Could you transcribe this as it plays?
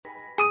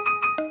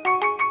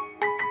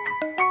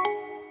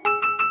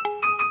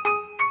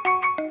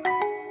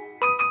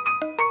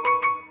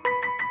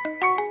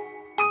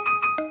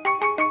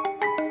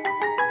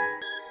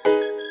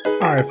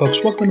Alright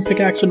folks, welcome to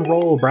Pickaxe and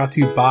Roll, brought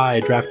to you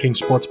by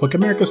DraftKings Sportsbook,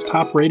 America's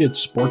top-rated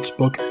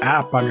sportsbook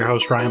app. I'm your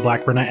host, Ryan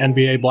Blackburn at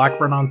NBA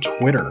Blackburn on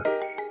Twitter.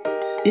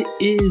 It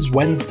is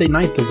Wednesday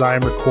night as I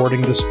am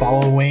recording this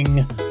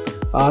following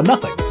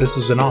nothing. This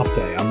is an off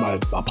day. I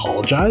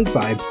apologize.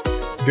 I'm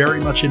very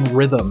much in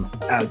rhythm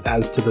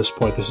as to this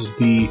point. This is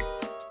I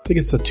think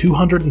it's the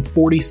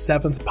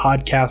 247th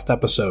podcast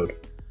episode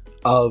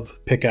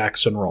of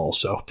Pickaxe and Roll,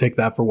 so take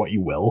that for what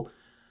you will.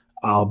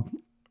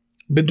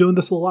 Been doing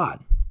this a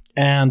lot.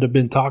 And have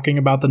been talking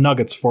about the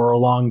Nuggets for a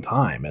long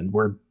time, and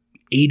we're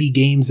 80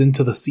 games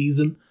into the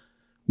season.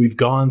 We've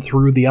gone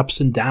through the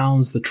ups and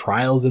downs, the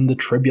trials and the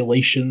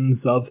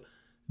tribulations of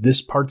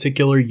this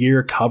particular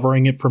year,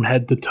 covering it from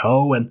head to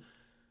toe, and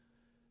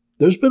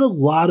there's been a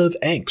lot of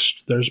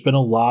angst. There's been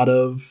a lot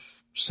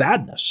of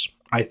sadness,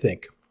 I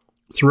think,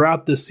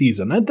 throughout this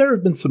season. And there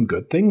have been some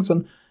good things,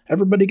 and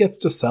everybody gets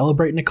to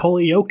celebrate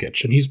Nikola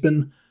Jokic, and he's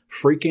been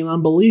freaking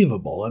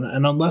unbelievable.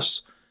 And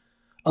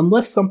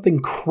unless something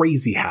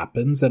crazy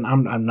happens, and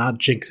I'm not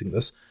jinxing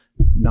this,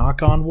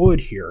 knock on wood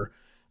here,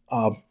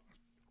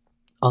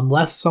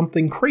 unless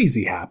something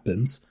crazy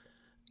happens,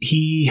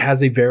 he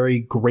has a very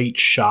great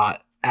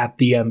shot at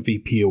the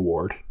MVP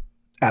award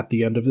at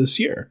the end of this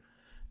year.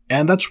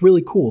 And that's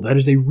really cool. That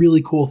is a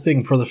really cool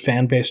thing for the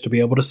fan base to be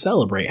able to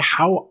celebrate.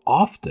 How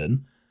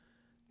often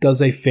does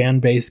a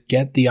fan base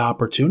get the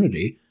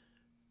opportunity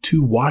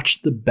to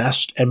watch the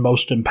best and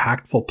most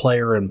impactful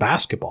player in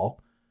basketball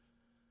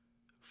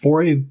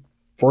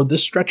for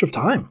this stretch of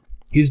time?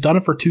 He's done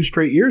it for 2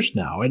 straight years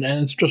now, and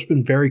it's just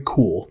been very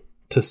cool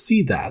to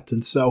see that.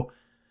 And so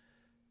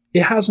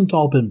it hasn't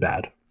all been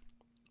bad.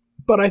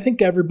 But I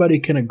think everybody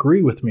can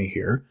agree with me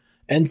here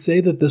and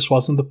say that this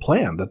wasn't the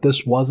plan, that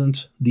this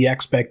wasn't the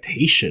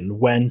expectation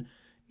when,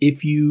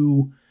 if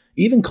you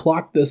even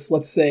clock this,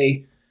 let's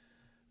say,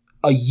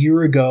 a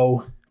year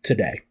ago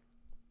today,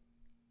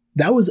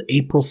 that was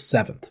April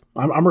 7th.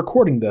 I'm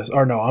recording this,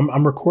 or no,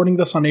 I'm recording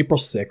this on April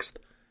 6th.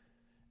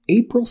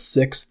 April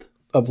 6th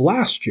of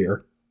last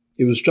year,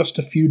 it was just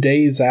a few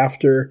days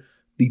after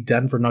the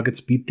Denver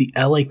Nuggets beat the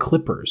LA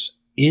Clippers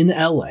in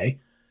LA,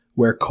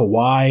 where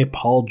Kawhi,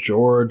 Paul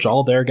George,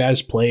 all their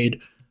guys played,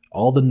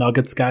 all the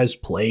Nuggets guys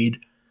played,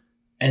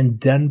 and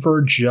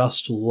Denver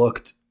just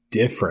looked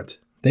different.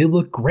 They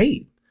looked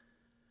great.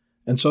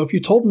 And so if you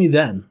told me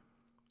then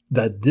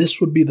that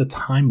this would be the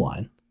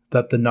timeline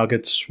that the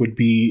Nuggets would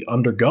be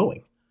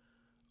undergoing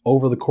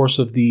over the course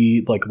of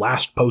the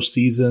last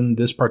postseason,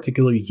 this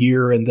particular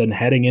year, and then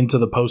heading into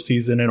the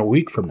postseason in a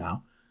week from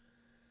now,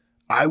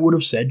 I would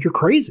have said you're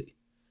crazy.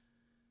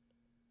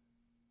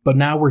 But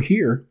now we're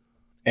here,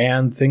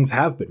 and things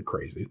have been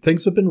crazy.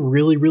 Things have been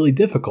really, really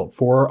difficult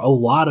for a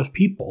lot of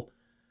people,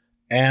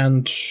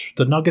 and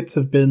the Nuggets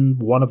have been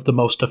one of the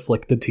most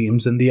afflicted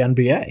teams in the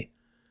NBA.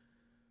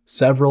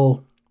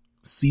 Several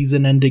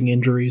season-ending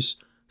injuries,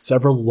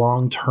 several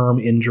long-term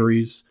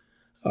injuries,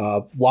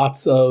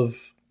 lots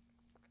of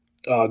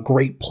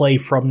great play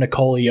from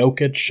Nikola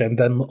Jokic, and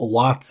then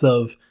lots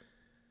of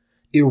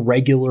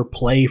irregular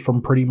play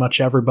from pretty much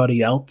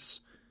everybody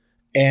else.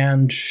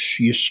 And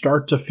you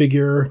start to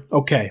figure,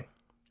 okay,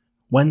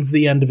 when's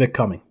the end of it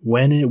coming?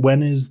 When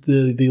is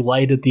the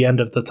light at the end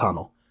of the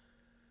tunnel?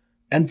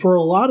 And for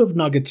a lot of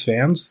Nuggets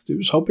fans, it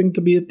was hoping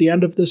to be at the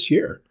end of this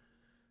year.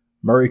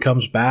 Murray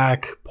comes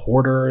back,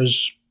 Porter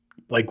is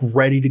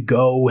ready to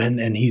go,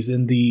 and he's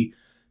in the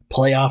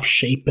playoff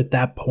shape at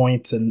that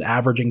point and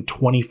averaging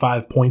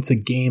 25 points a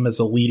game as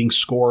a leading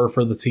scorer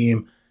for the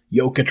team.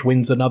 Jokic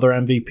wins another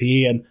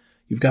MVP, and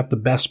you've got the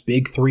best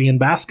big three in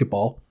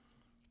basketball,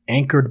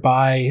 anchored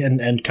by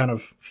and kind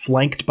of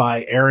flanked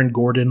by Aaron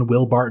Gordon,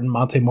 Will Barton,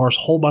 Monte Morris,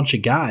 whole bunch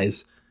of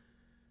guys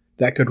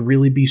that could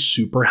really be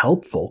super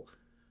helpful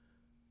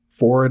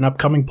for an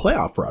upcoming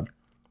playoff run.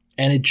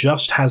 And it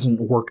just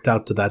hasn't worked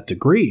out to that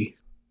degree.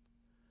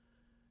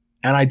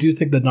 And I do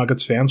think the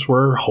Nuggets fans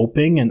were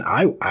hoping, and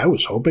I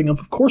was hoping,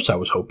 of course I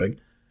was hoping,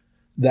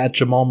 that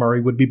Jamal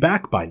Murray would be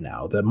back by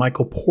now, that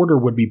Michael Porter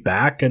would be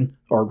back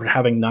or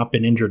having not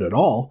been injured at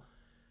all.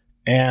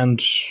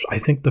 And I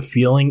think the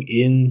feeling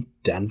in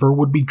Denver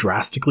would be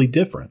drastically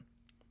different.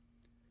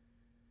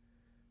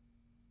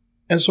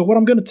 And so what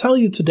I'm going to tell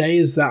you today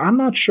is that I'm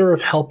not sure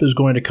if help is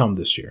going to come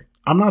this year.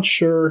 I'm not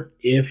sure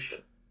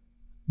if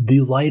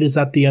the light is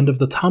at the end of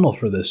the tunnel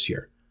for this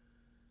year.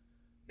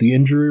 The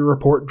injury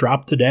report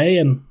dropped today,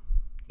 and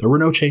there were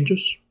no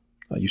changes.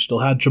 You still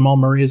had Jamal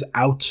Murray is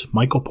out.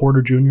 Michael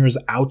Porter Jr. is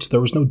out.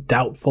 There was no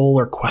doubtful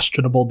or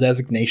questionable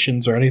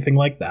designations or anything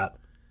like that.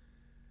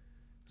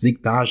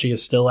 Zeke Naji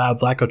is still out.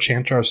 Vlatko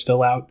Čančar is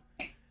still out.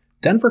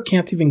 Denver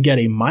can't even get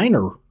a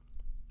minor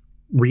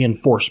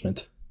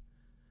reinforcement.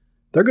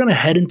 They're going to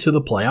head into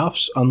the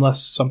playoffs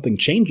unless something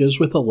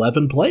changes with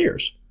 11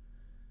 players.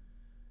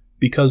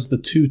 Because the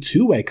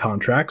two-way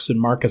contracts in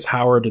Marcus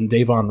Howard and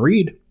Davon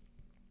Reed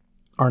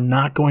are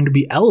not going to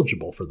be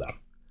eligible for them.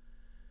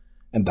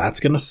 And that's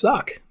going to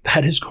suck.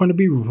 That is going to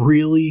be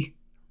really,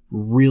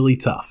 really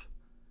tough.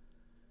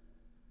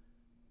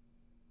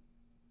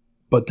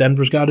 But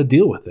Denver's got to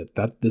deal with it.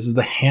 This is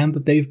the hand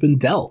that they've been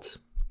dealt.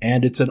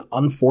 And it's an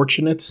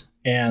unfortunate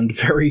and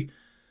very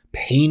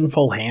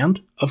painful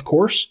hand, of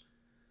course.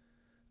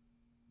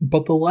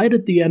 But the light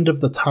at the end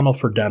of the tunnel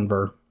for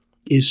Denver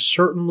is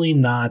certainly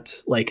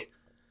not,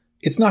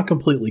 it's not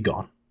completely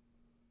gone.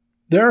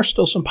 There are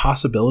still some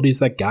possibilities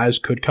that guys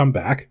could come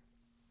back.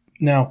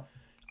 Now,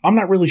 I'm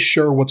not really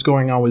sure what's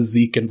going on with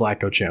Zeke and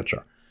Vlatko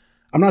Čančar.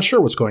 I'm not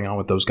sure what's going on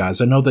with those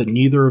guys. I know that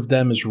neither of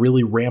them is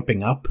really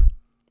ramping up.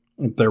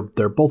 They're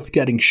both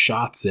getting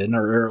shots in,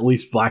 or at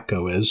least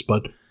Vlatko is,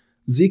 but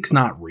Zeke's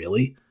not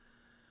really.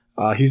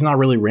 He's not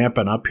really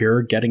ramping up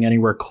here, getting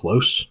anywhere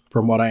close,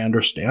 from what I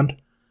understand.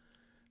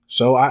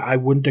 So I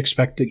wouldn't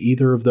expect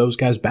either of those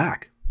guys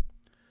back.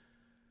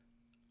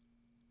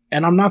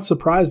 And I'm not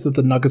surprised that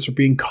the Nuggets are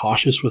being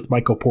cautious with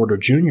Michael Porter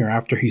Jr.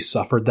 after he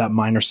suffered that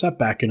minor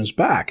setback in his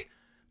back.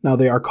 Now,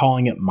 they are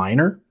calling it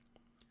minor.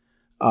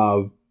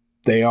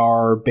 They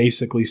are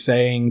basically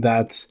saying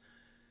that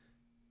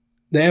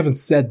they haven't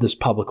said this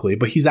publicly,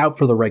 but he's out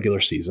for the regular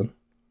season.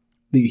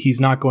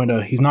 He's not going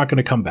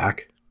to come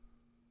back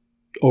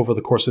over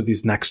the course of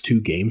these next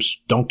 2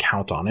 games. Don't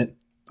count on it.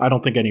 I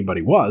don't think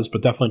anybody was,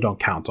 but definitely don't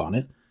count on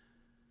it.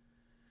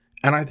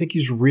 And I think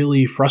he's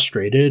really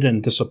frustrated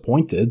and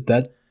disappointed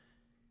that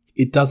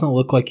it doesn't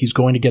look like he's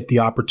going to get the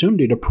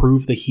opportunity to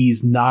prove that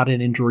he's not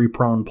an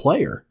injury-prone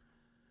player.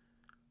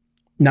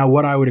 Now,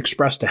 what I would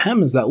express to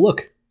him is that,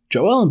 look,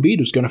 Joel Embiid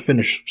was going to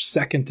finish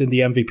second in the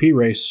MVP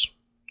race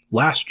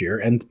last year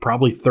and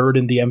probably third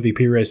in the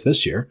MVP race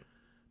this year,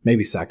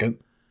 maybe second.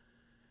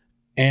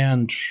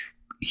 And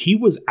he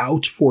was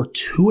out for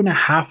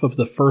 2.5 of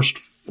the first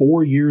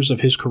 4 years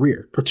of his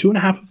career, or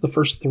 2.5 of the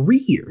first 3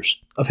 years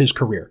of his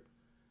career.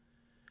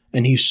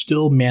 And he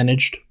still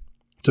managed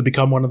to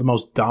become one of the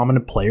most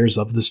dominant players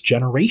of this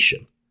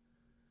generation.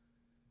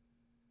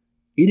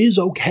 It is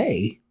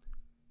okay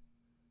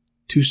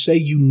to say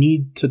you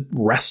need to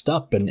rest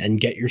up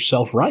and get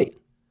yourself right.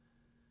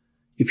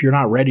 If you're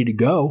not ready to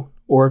go,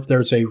 or if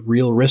there's a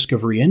real risk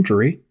of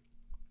re-injury,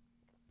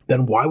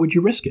 then why would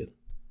you risk it?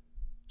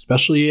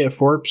 Especially if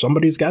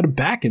somebody's got a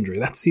back injury.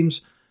 That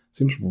seems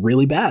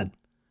really bad.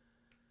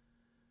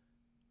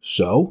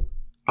 So,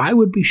 I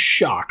would be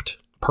shocked,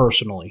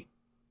 personally,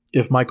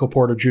 if Michael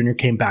Porter Jr.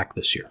 came back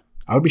this year.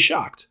 I would be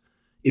shocked.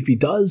 If he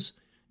does,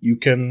 you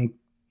can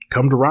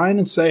come to Ryan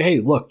and say, hey,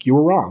 look, you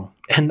were wrong.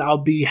 And I'll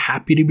be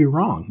happy to be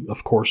wrong,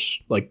 of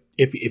course.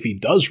 If he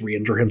does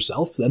re-injure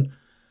himself, then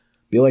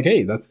be like,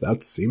 hey,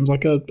 that seems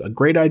like a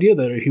great idea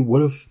that he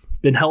would have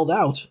been held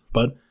out.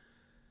 But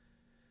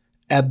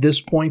at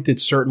this point, it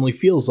certainly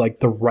feels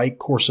like the right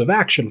course of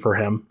action for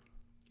him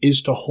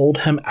is to hold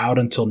him out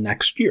until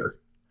next year.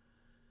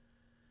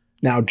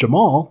 Now,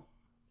 Jamal,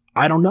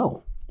 I don't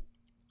know.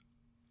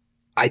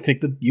 I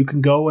think that you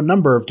can go a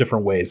number of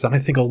different ways. And I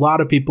think a lot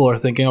of people are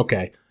thinking,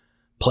 okay,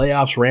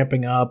 playoffs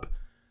ramping up,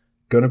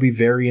 going to be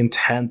very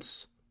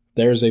intense.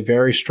 There's a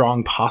very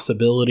strong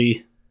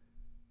possibility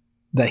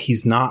that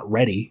he's not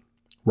ready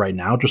right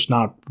now, just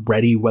not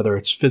ready, whether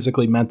it's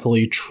physically,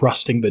 mentally,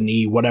 trusting the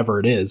knee, whatever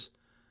it is.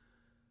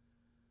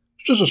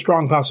 It's just a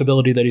strong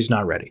possibility that he's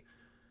not ready.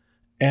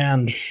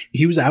 And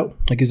he was out.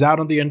 He's out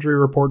on the injury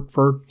report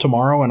for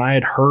tomorrow, and I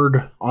had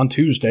heard on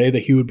Tuesday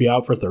that he would be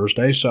out for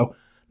Thursday, so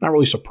not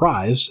really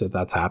surprised that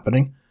that's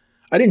happening.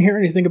 I didn't hear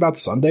anything about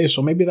Sunday,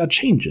 so maybe that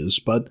changes,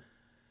 but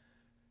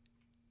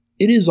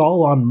it is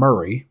all on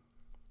Murray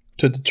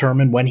to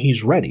determine when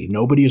he's ready.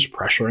 Nobody is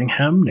pressuring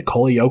him.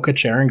 Nikola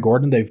Jokic, Aaron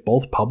Gordon, they've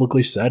both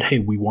publicly said, hey,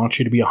 we want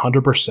you to be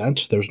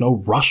 100%. There's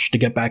no rush to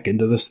get back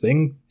into this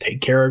thing. Take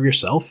care of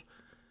yourself.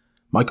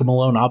 Michael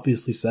Malone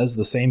obviously says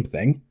the same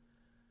thing.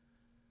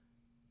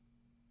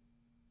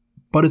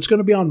 But it's going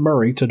to be on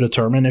Murray to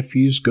determine if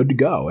he's good to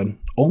go, and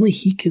only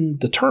he can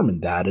determine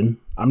that. And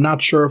I'm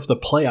not sure if the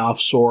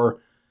playoffs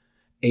or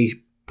a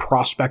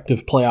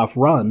prospective playoff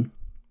run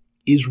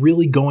is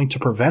really going to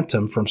prevent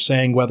him from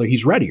saying whether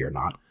he's ready or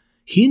not.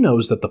 He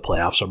knows that the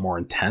playoffs are more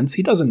intense.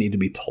 He doesn't need to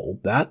be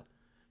told that.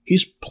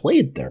 He's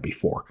played there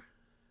before.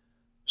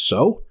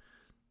 So,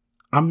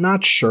 I'm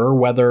not sure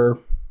whether,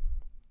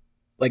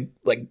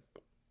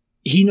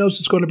 he knows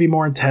it's going to be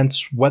more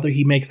intense. Whether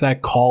he makes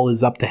that call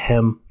is up to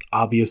him.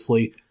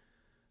 Obviously,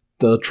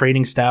 the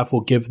training staff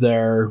will give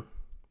their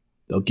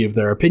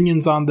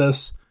opinions on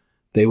this.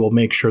 They will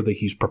make sure that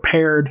he's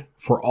prepared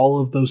for all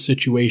of those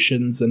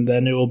situations, and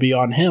then it will be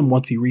on him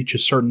once he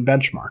reaches certain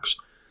benchmarks.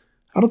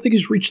 I don't think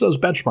he's reached those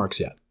benchmarks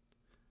yet.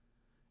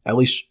 At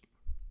least,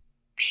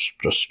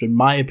 just in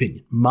my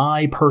opinion,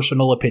 my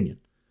personal opinion.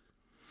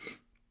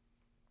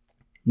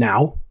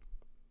 Now,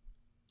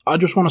 I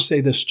just want to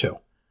say this too.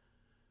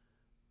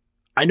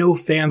 I know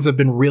fans have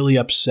been really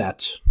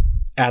upset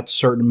at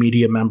certain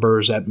media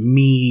members, at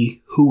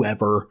me,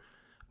 whoever,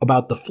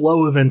 about the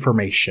flow of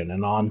information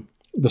and on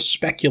the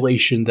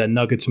speculation that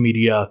Nuggets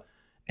media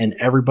and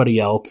everybody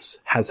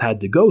else has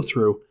had to go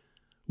through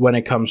when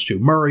it comes to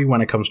Murray,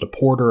 when it comes to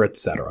Porter,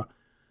 etc.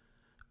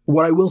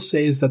 What I will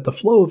say is that the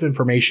flow of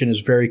information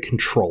is very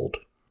controlled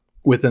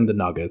within the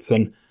Nuggets,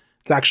 and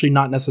it's actually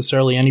not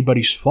necessarily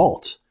anybody's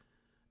fault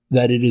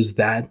that it is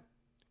that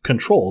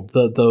controlled.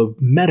 The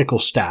medical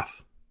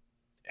staff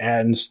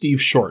and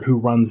Steve Short, who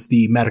runs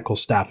the medical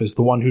staff, is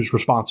the one who's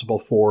responsible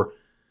for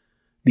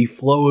the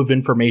flow of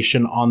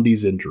information on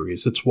these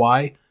injuries. It's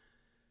why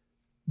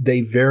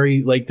they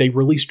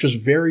release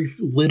just very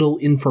little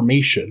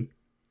information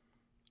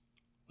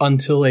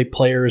until a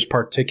player is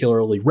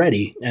particularly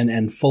ready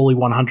and fully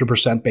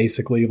 100%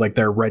 basically like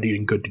they're ready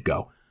and good to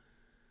go.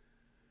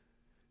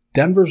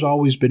 Denver's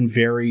always been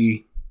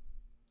very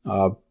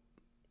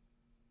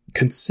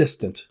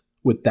consistent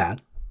with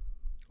that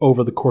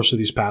over the course of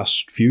these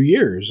past few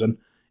years, and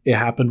it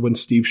happened when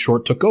Steve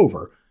Short took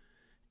over.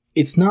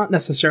 It's not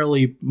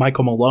necessarily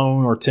Michael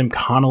Malone or Tim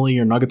Connolly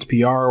or Nuggets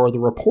PR or the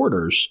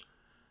reporters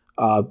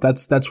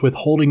that's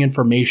withholding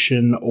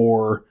information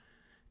or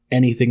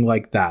anything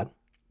like that.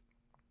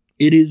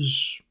 It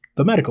is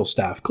the medical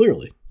staff,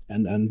 clearly,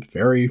 and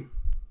very,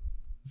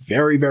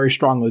 very, very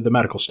strongly the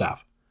medical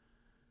staff.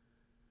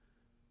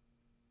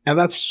 And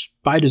that's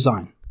by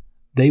design.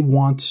 They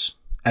want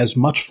as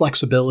much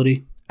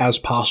flexibility as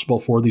possible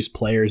for these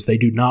players. They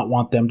do not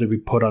want them to be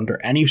put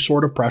under any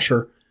sort of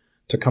pressure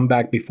to come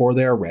back before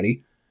they are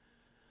ready.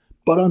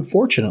 But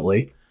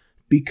unfortunately,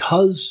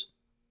 because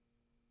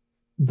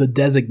the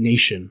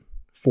designation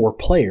for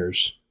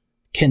players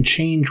can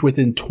change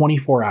within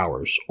 24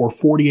 hours or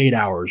 48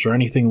 hours or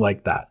anything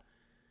like that,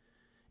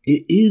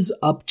 it is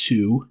up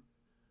to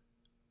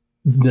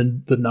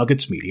the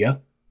Nuggets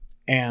media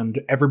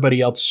and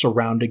everybody else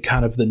surrounding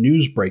kind of the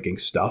news breaking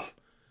stuff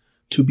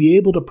to be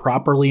able to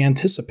properly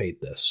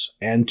anticipate this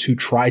and to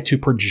try to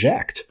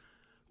project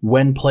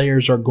when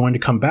players are going to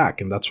come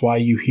back. And that's why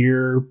you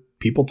hear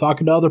people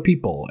talking to other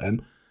people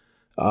and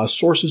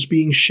sources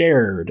being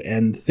shared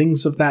and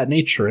things of that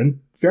nature.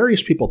 And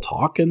various people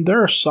talk, and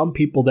there are some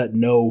people that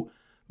know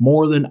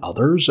more than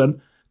others.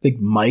 And I think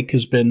Mike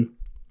has been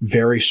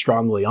very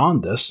strongly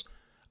on this.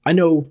 I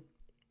know,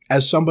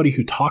 as somebody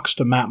who talks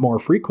to Matt more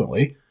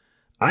frequently,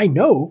 I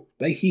know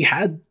that he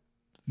had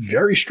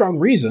very strong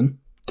reason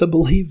to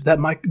believe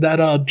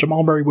that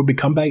Jamal Murray would be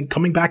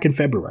coming back in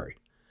February.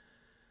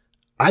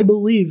 I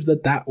believe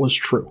that was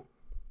true,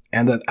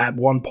 and that at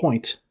one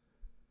point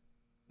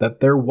that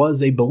there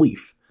was a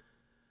belief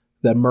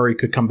that Murray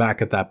could come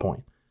back at that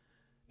point.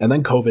 And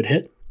then COVID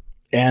hit,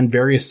 and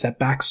various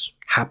setbacks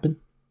happen,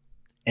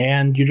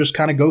 and you just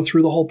kind of go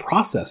through the whole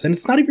process. And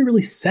it's not even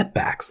really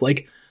setbacks.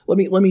 Like, let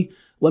me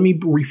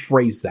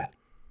rephrase that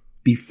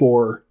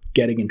before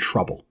getting in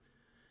trouble.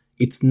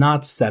 It's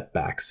not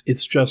setbacks.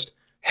 It's just,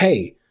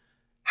 hey,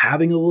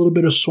 having a little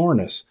bit of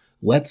soreness.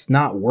 Let's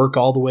not work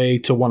all the way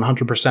to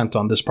 100%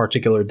 on this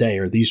particular day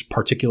or these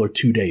particular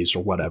 2 days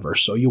or whatever.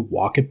 So you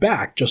walk it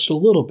back just a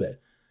little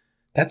bit.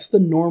 That's the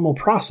normal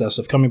process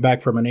of coming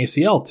back from an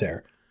ACL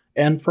tear.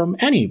 And from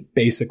any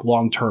basic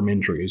long-term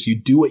injuries, you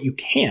do what you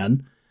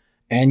can,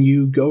 and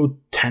you go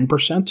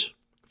 10%,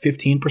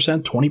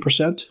 15%,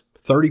 20%,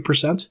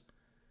 30%,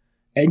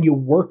 and you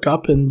work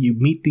up and you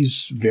meet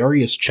these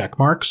various check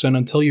marks, and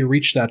until you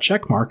reach that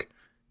check mark,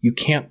 you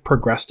can't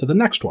progress to the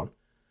next one.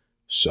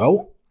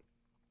 So,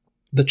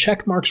 the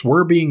check marks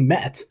were being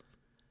met,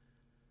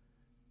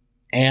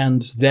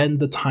 and then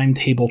the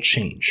timetable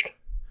changed.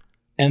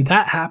 And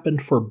that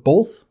happened for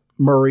both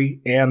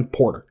Murray and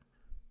Porter.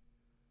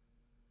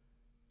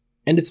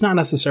 And it's not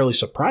necessarily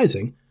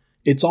surprising.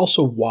 It's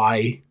also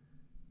why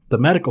the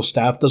medical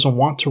staff doesn't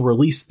want to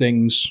release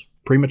things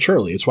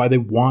prematurely. It's why they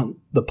want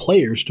the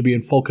players to be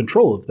in full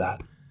control of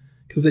that,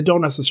 because they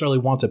don't necessarily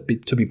want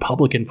it to be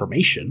public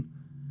information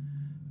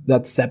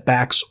that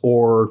setbacks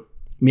or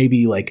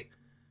maybe like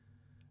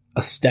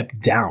a step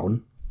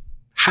down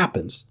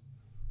happens.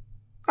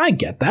 I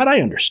get that.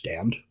 I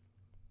understand.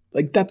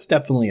 Like, that's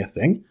definitely a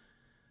thing.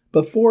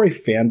 But for a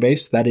fan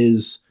base that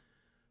is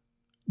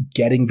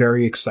getting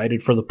very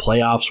excited for the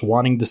playoffs,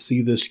 wanting to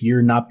see this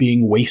year not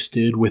being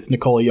wasted with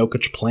Nikola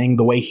Jokic playing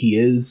the way he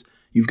is,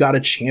 you've got a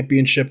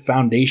championship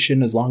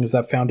foundation as long as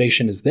that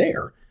foundation is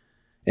there.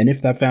 And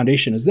if that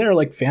foundation is there,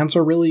 like, fans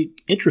are really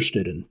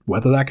interested in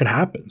whether that could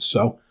happen.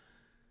 So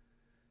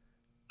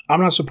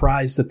I'm not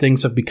surprised that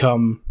things have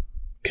become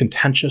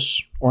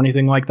contentious or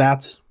anything like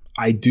that.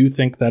 I do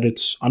think that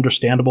it's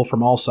understandable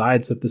from all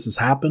sides that this has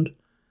happened.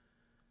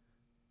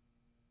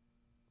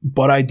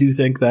 But I do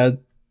think that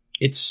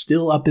it's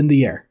still up in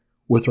the air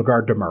with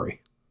regard to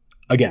Murray.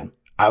 Again,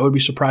 I would be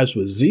surprised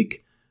with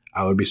Zeke.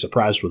 I would be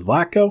surprised with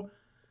Vlatko.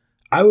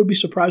 I would be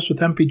surprised with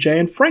MPJ.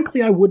 And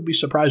frankly, I would be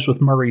surprised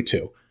with Murray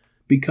too,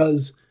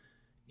 because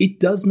it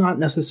does not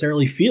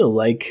necessarily feel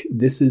like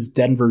this is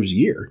Denver's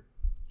year.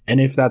 And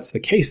if that's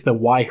the case, then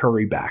why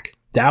hurry back?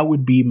 That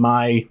would be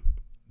my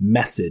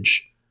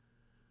message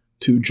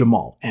to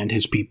Jamal and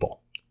his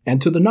people,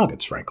 and to the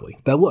Nuggets, frankly,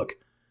 that look,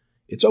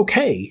 it's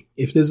okay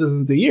if this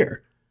isn't the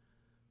year.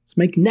 Let's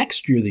make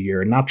next year the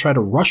year and not try to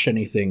rush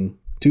anything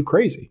too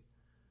crazy.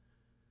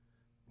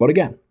 But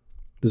again,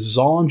 this is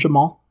all on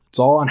Jamal. It's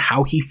all on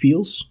how he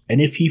feels.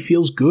 And if he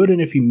feels good and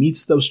if he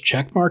meets those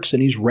check marks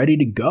and he's ready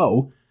to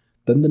go,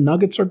 then the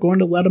Nuggets are going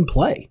to let him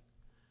play.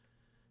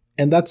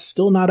 And that's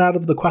still not out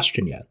of the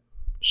question yet.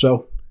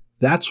 So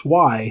that's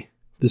why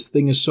this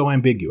thing is so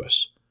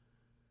ambiguous.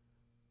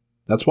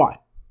 That's why.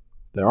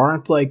 There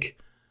aren't like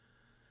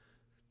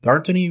There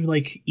aren't any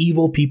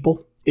evil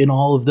people in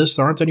all of this.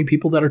 There aren't any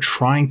people that are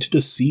trying to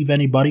deceive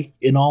anybody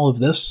in all of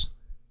this.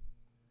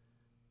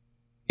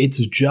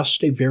 It's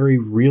just a very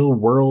real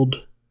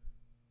world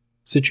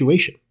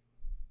situation.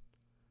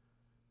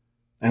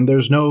 And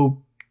there's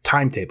no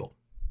timetable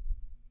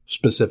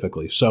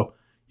specifically. So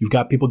you've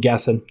got people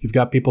guessing. You've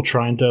got people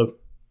trying to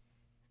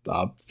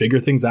figure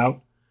things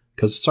out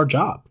because it's our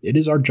job. It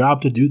is our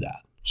job to do that.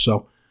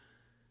 So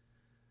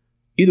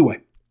either way,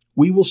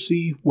 we will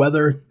see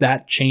whether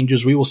that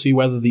changes. We will see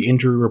whether the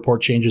injury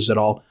report changes at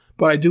all.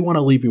 But I do want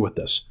to leave you with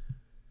this.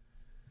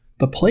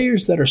 The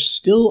players that are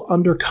still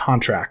under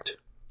contract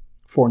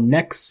for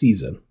next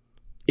season,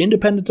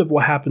 independent of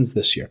what happens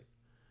this year,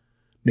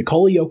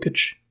 Nikola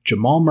Jokic,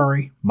 Jamal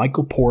Murray,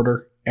 Michael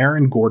Porter,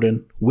 Aaron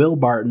Gordon, Will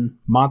Barton,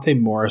 Monte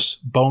Morris,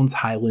 Bones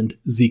Highland,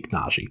 Zeke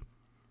Naji.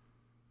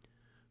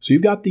 So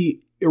you've got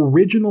the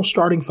original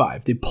starting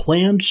five, the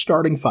planned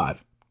starting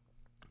five,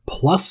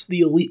 plus the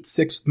elite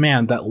sixth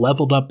man that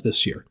leveled up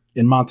this year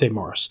in Monte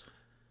Morris,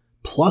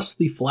 plus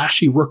the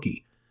flashy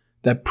rookie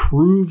that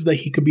proved that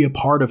he could be a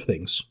part of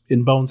things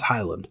in Bones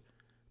Highland,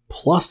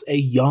 plus a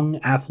young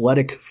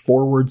athletic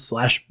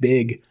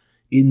forward/big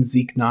in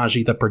Zeke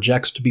Naji that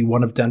projects to be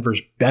one of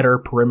Denver's better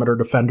perimeter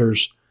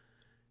defenders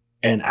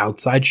and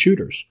outside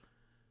shooters.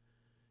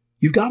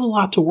 You've got a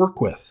lot to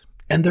work with,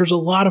 and there's a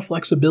lot of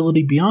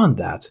flexibility beyond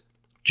that.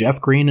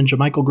 Jeff Green and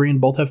JaMychal Green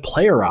both have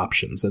player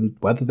options, and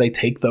whether they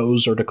take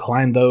those or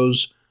decline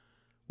those,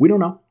 we don't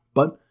know,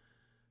 but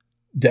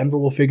Denver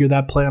will figure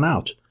that plan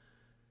out.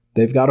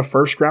 They've got a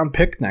first-round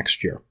pick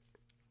next year.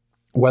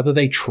 Whether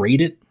they trade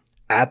it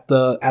at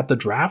the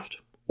draft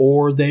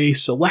or they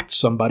select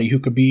somebody who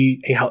could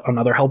be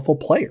another helpful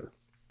player.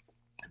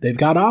 They've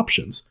got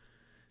options.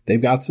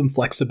 They've got some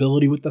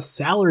flexibility with the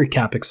salary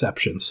cap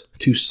exceptions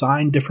to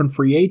sign different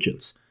free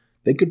agents.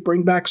 They could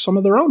bring back some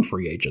of their own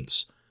free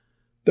agents.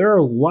 There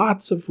are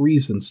lots of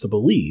reasons to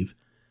believe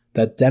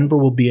that Denver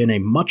will be in a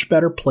much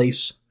better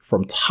place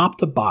from top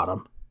to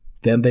bottom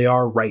than they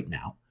are right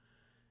now.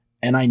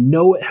 And I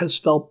know it has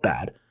felt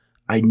bad.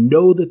 I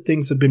know that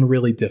things have been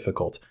really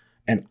difficult.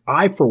 And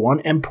I, for one,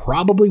 am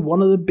probably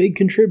one of the big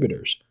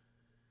contributors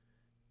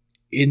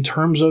in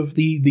terms of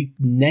the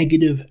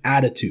negative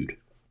attitude.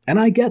 And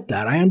I get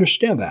that. I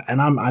understand that.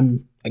 And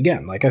I'm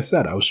again, like I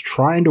said, I was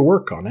trying to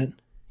work on it.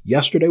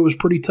 Yesterday was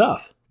pretty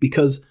tough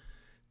because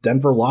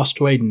Denver lost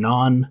to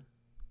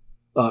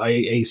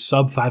a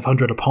sub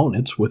 500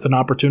 opponent with an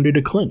opportunity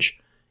to clinch.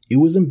 It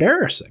was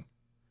embarrassing.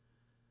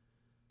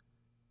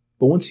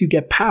 But once you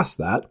get past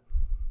that,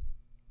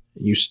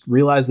 you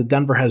realize that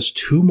Denver has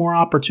two more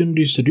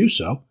opportunities to do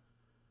so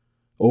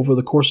over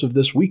the course of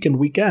this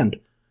weekend,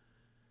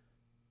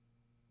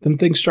 then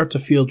things start to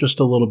feel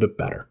just a little bit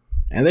better.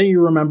 And then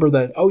you remember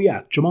that, oh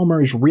yeah, Jamal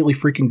Murray's really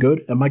freaking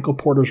good and Michael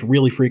Porter's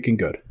really freaking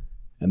good.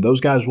 And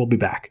those guys will be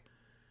back.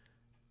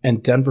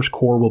 And Denver's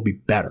core will be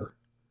better.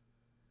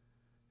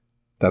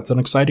 That's an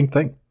exciting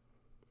thing.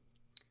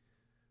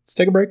 Let's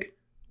take a break.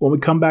 When we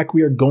come back,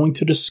 we are going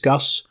to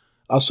discuss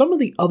some of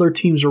the other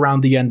teams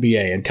around the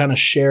NBA and kind of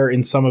share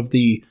in some of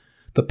the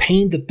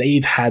pain that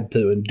they've had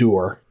to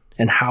endure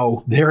and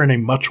how they're in a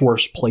much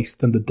worse place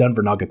than the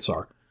Denver Nuggets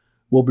are.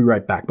 We'll be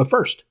right back. But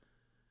first,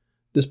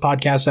 this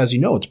podcast, as you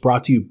know, it's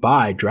brought to you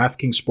by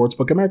DraftKings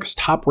Sportsbook, America's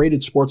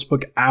top-rated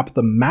sportsbook app.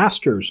 The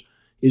Masters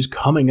is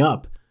coming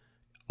up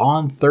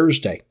on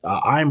Thursday.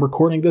 I'm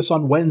recording this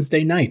on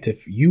Wednesday night.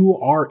 If you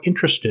are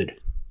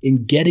interested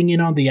in getting in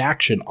on the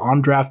action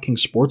on DraftKings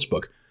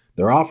Sportsbook,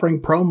 they're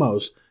offering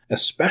promos,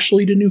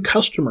 especially to new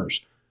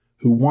customers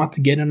who want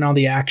to get in on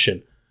the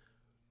action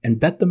and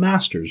bet the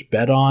Masters.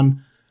 Bet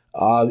on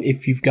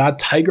if you've got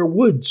Tiger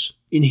Woods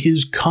in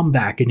his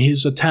comeback, in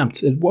his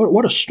attempt.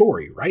 What a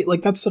story, right?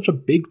 Like, that's such a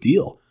big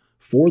deal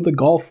for the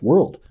golf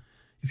world.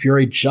 If you're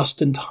a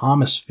Justin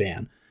Thomas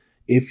fan,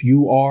 if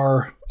you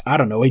are, I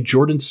don't know, a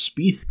Jordan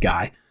Spieth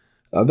guy,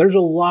 there's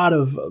a lot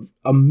of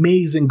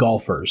amazing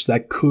golfers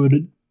that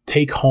could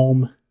take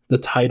home the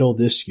title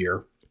this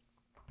year.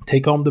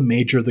 Take home the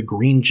major, the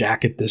green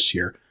jacket this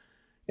year.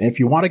 And if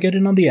you want to get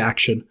in on the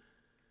action,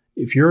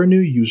 if you're a new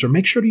user,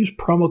 make sure to use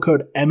promo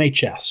code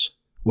MHS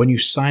when you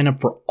sign up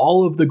for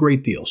all of the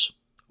great deals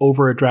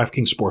over at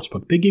DraftKings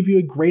Sportsbook. They give you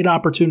a great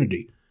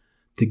opportunity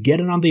to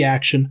get in on the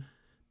action,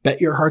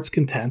 bet your heart's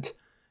content,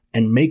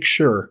 and make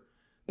sure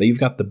that you've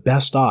got the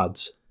best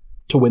odds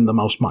to win the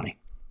most money.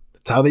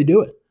 That's how they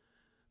do it.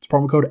 It's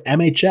promo code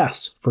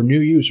MHS for new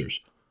users.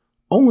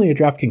 Only at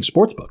DraftKings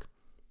Sportsbook.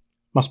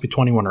 Must be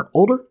 21 or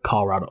older,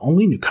 Colorado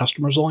only, new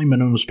customers only,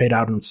 minimums paid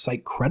out on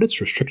site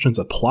credits, restrictions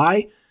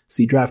apply.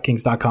 See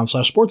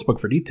DraftKings.com/sportsbook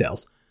for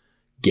details.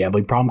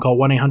 Gambling problem, call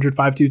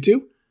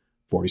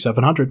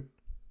 1-800-522-4700.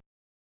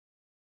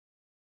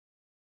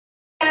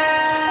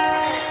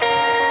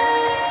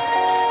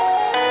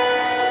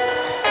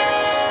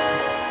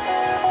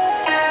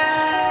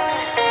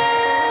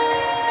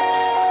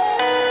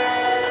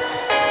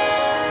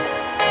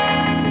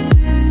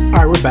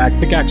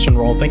 Back, Pickaxe and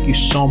Roll. Thank you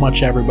so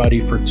much,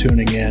 everybody, for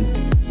tuning in.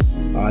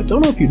 I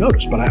don't know if you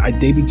noticed, but I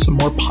debuted some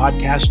more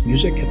podcast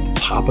music at the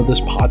top of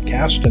this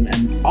podcast,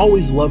 and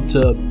always love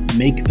to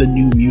make the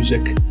new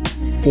music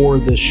for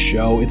this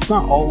show. It's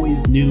not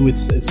always new,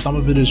 it's some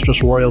of it is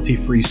just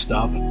royalty-free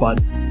stuff,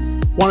 but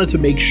wanted to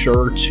make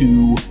sure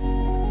to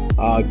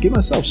give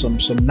myself some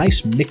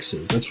nice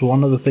mixes. That's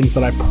one of the things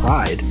that I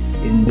pride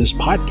in this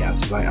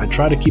podcast, is I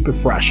try to keep it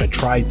fresh. I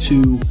try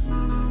to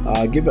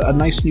give a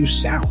nice new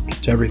sound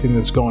to everything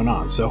that's going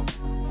on. So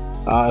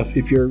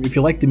if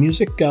you like the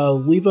music,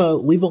 leave a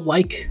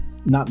like,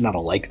 not a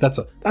like. That's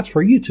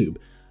for YouTube.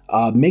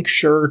 Make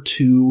sure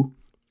to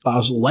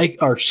like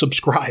or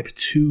subscribe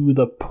to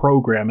the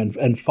program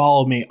and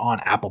follow me on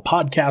Apple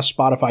Podcasts,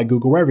 Spotify,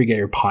 Google, wherever you get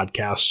your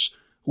podcasts.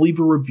 Leave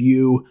a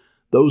review;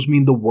 those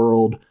mean the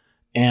world.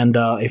 And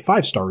a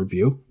 5-star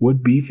review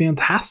would be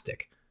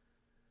fantastic.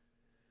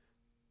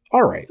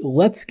 All right,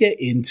 let's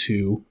get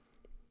into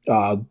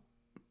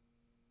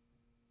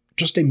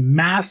just a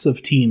mass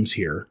of teams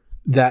here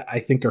that I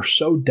think are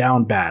so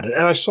down bad.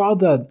 And I saw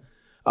that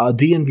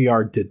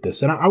DNVR did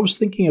this, and I was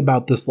thinking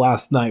about this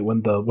last night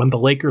when the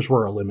Lakers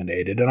were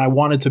eliminated, and I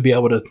wanted to be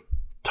able to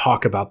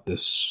talk about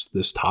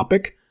this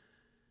topic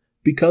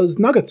because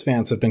Nuggets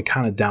fans have been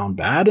kind of down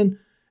bad, and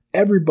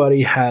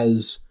everybody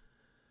has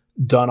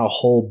done a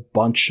whole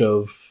bunch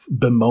of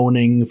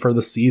bemoaning for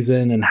the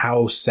season and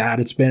how sad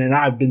it's been, and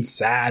I've been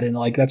sad, and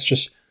like that's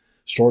just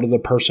sort of the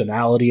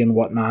personality and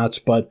whatnot.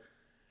 But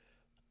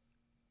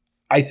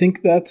I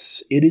think that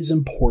it is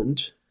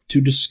important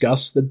to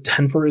discuss that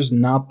Denver is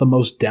not the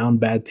most down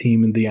bad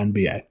team in the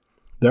NBA.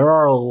 There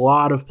are a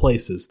lot of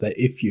places that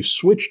if you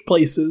switched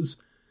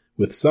places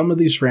with some of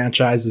these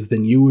franchises,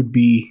 then you would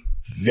be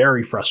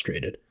very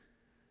frustrated.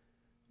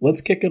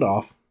 Let's kick it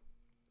off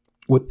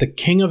with the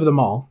king of them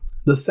all,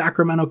 the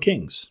Sacramento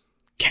Kings.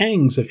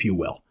 Kangs, if you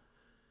will.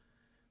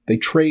 They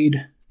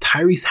trade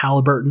Tyrese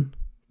Halliburton,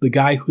 the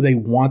guy who they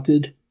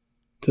wanted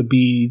to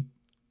be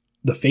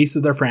the face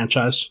of their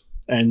franchise,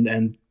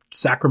 and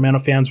Sacramento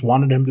fans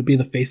wanted him to be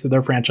the face of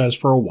their franchise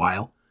for a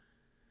while.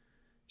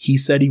 He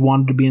said he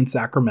wanted to be in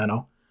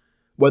Sacramento.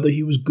 Whether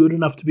he was good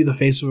enough to be the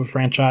face of a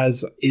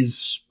franchise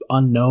is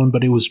unknown,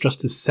 but it was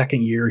just his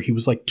second year. He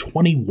was like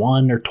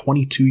 21 or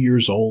 22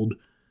 years old.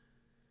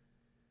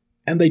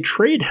 And they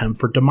trade him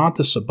for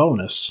Domantas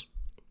Sabonis,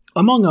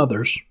 among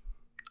others.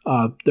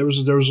 There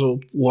was a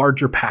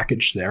larger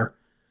package there.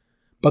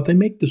 But they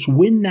make this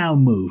win-now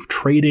move,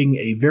 trading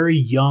a very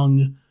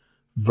young,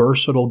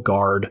 versatile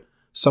guard,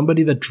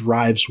 somebody that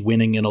drives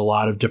winning in a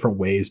lot of different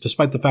ways,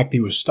 despite the fact that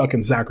he was stuck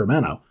in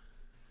Sacramento,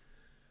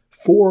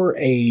 for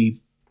a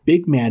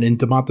big man in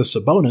Domantas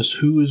Sabonis,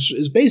 who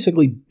is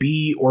basically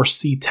B or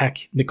C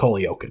tech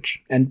Nikola Jokic.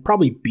 And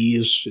probably B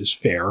is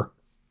fair,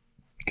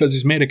 because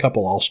he's made a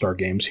couple All-Star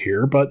games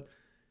here, but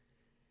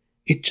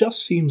it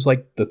just seems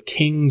like the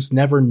Kings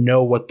never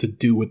know what to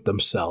do with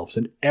themselves,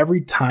 and every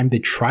time they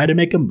try to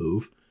make a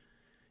move,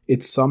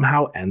 it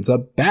somehow ends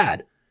up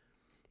bad.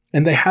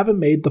 And they haven't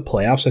made the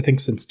playoffs, I think,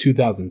 since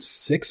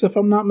 2006, if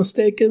I'm not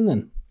mistaken.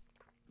 And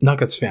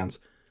Nuggets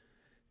fans,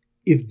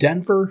 if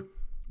Denver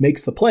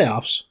makes the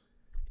playoffs,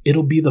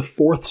 it'll be the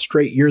 4th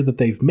straight year that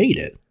they've made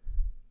it.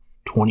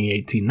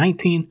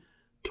 2018-19,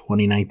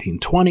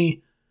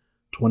 2019-20,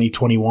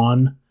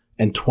 2021,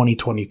 and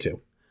 2022.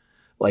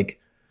 Like,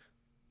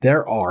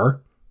 there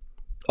are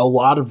a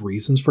lot of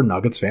reasons for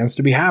Nuggets fans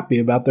to be happy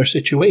about their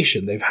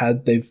situation. They've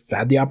had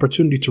the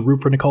opportunity to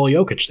root for Nikola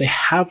Jokic. They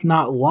have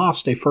not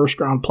lost a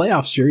first-round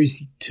playoff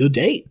series to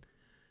date.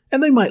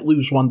 And they might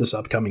lose one this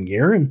upcoming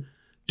year, and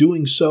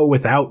doing so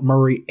without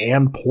Murray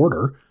and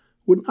Porter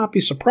would not be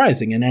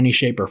surprising in any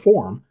shape or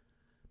form.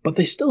 But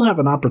they still have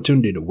an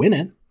opportunity to win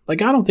it.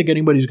 Like, I don't think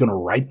anybody's going to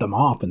write them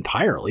off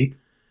entirely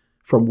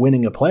from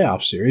winning a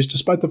playoff series,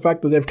 despite the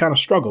fact that they've kind of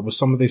struggled with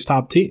some of these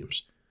top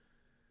teams.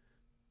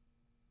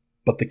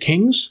 But the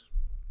Kings,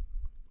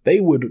 they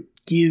would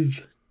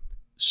give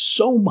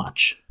so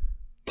much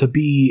to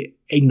be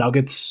a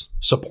Nuggets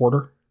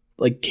supporter.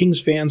 Like,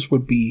 Kings fans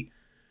would be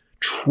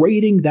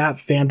trading that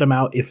fandom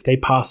out if they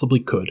possibly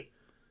could.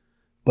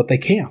 But they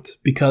can't,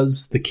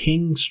 because the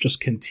Kings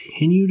just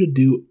continue to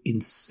do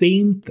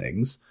insane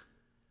things,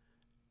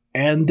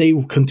 and they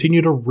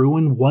continue to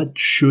ruin what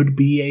should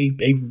be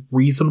a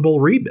reasonable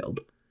rebuild.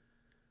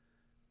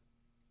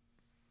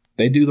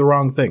 They do the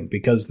wrong thing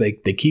because they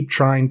keep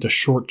trying to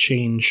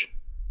shortchange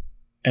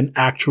an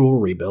actual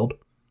rebuild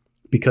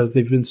because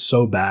they've been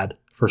so bad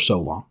for so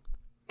long.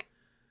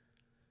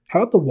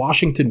 How about the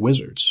Washington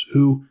Wizards,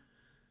 who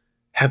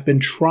have been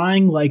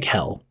trying like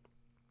hell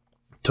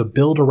to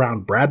build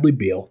around Bradley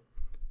Beal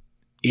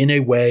in a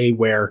way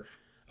where,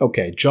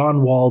 okay,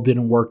 John Wall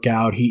didn't work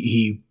out.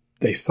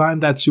 They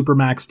signed that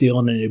Supermax deal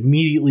and it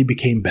immediately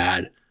became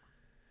bad.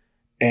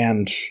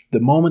 And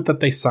the moment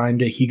that they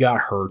signed it, he got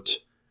hurt.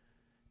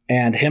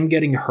 And him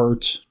getting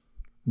hurt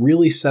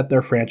really set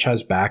their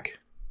franchise back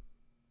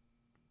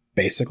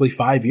basically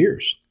 5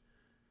 years.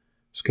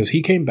 It's because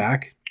he came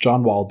back,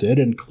 John Wall did,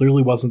 and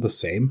clearly wasn't the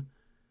same.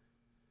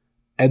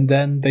 And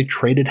then they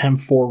traded him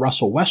for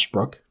Russell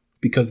Westbrook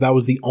because that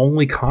was the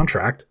only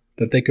contract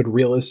that they could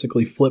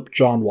realistically flip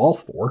John Wall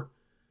for.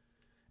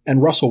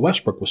 and Russell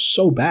Westbrook was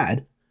so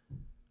bad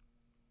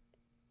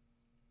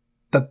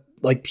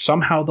that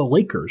somehow the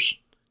Lakers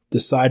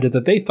decided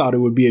that they thought it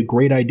would be a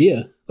great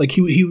idea.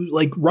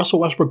 Russell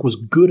Westbrook was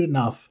good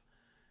enough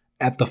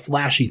at the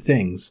flashy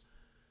things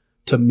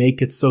to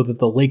make it so that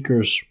the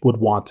Lakers would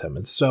want him.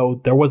 And so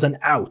there was an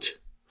out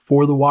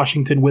for the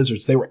Washington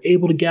Wizards. They were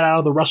able to get out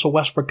of the Russell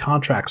Westbrook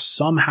contract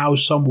somehow,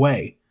 some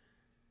way.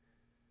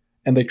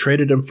 And they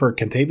traded him for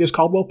Kentavious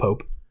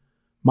Caldwell-Pope,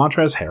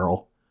 Montrezl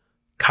Harrell,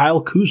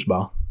 Kyle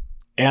Kuzma,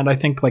 and I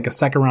think a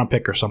second-round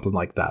pick or something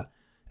like that.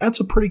 That's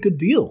a pretty good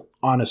deal,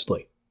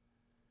 honestly.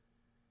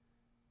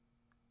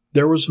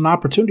 There was an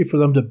opportunity for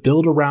them to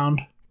build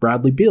around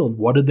Bradley Beal.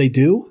 What did they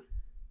do?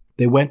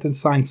 They went and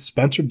signed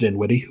Spencer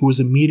Dinwiddie, who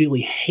was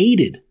immediately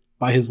hated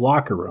by his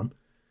locker room.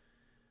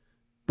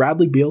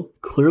 Bradley Beal,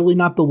 clearly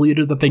not the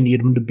leader that they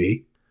need him to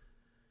be.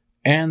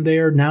 And they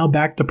are now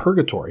back to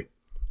purgatory.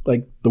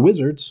 The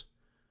Wizards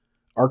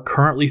are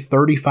currently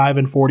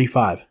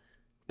 35-45.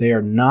 They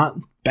are not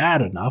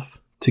bad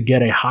enough to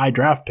get a high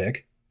draft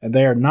pick, and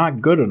they are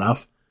not good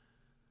enough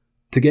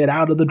to get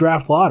out of the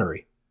draft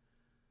lottery.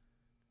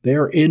 They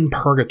are in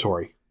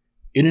purgatory,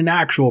 in an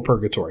actual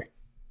purgatory,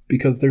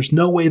 because there's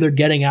no way they're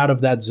getting out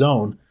of that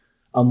zone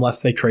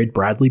unless they trade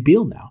Bradley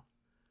Beal now.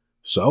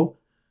 So,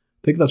 I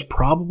think that's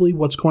probably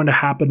what's going to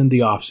happen in the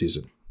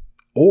offseason.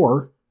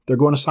 Or they're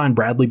going to sign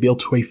Bradley Beal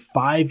to a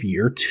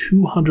 5-year,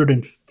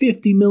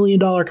 $250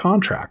 million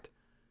contract.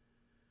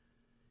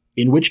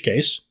 In which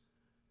case,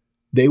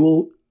 they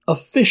will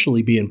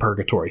officially be in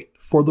purgatory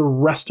for the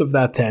rest of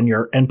that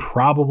tenure and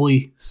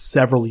probably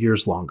several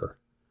years longer.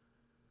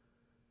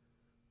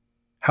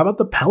 How about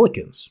the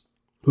Pelicans,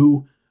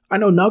 who I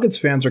know Nuggets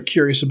fans are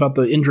curious about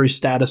the injury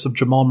status of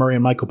Jamal Murray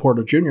and Michael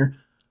Porter Jr.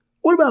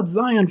 What about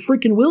Zion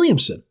freaking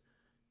Williamson?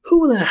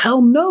 Who the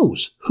hell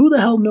knows? Who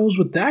the hell knows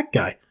with that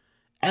guy?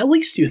 At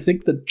least you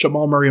think that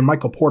Jamal Murray and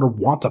Michael Porter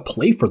want to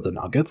play for the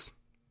Nuggets.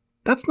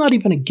 That's not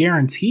even a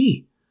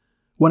guarantee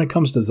when it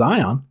comes to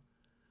Zion.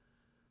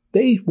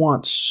 They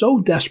want so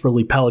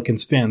desperately,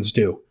 Pelicans fans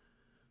do,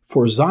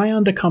 for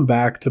Zion to come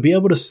back, to be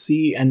able to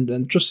see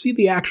and just see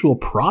the actual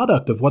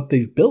product of what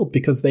they've built,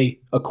 because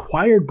they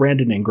acquired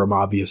Brandon Ingram,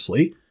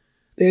 obviously.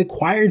 They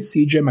acquired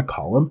CJ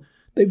McCollum.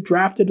 They've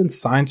drafted and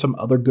signed some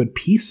other good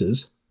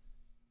pieces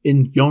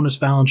in Jonas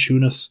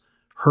Valanciunas,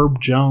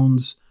 Herb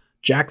Jones,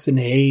 Jackson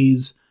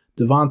Hayes,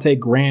 Devontae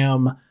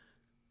Graham.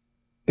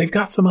 They've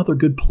got some other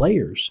good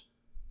players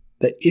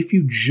that if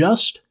you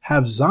just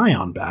have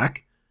Zion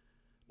back,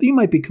 you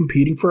might be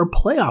competing for a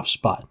playoff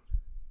spot.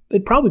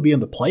 They'd probably be in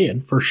the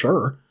play-in for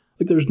sure.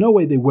 There's no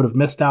way they would have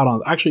missed out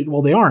on... Actually,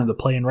 well, they are in the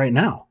play-in right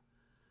now.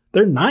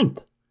 They're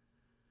 9th.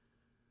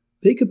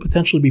 They could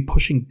potentially be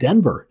pushing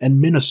Denver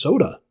and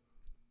Minnesota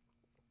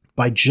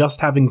by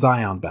just having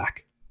Zion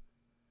back.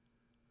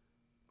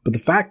 But the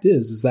fact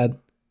is that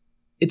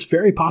it's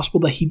very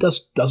possible that he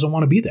doesn't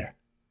want to be there.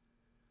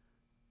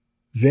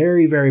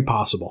 Very, very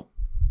possible.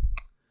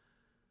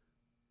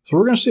 So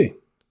we're going to see.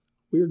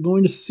 We're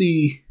going to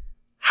see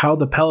how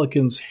the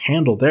Pelicans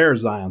handle their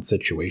Zion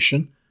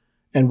situation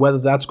and whether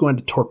that's going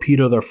to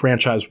torpedo their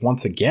franchise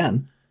once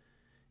again.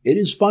 It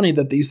is funny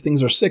that these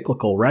things are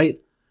cyclical, right?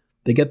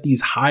 They get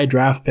these high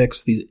draft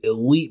picks, these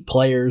elite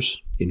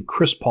players in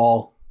Chris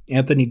Paul,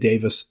 Anthony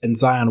Davis, and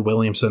Zion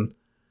Williamson.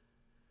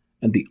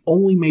 And the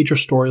only major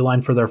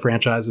storyline for their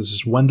franchises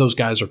is when those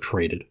guys are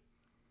traded.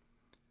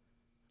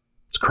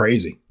 It's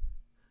crazy.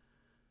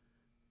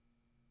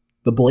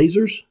 The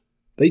Blazers,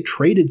 they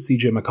traded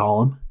CJ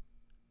McCollum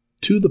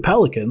to the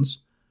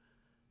Pelicans,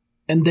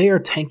 and they are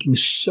tanking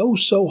so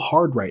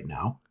hard right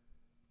now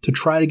to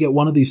try to get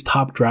one of these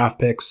top draft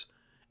picks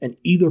and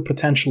either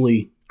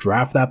potentially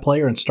draft that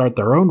player and start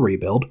their own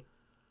rebuild,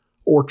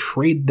 or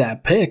trade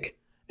that pick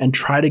and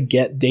try to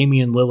get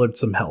Damian Lillard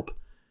some help.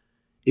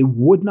 It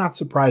would not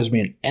surprise me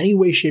in any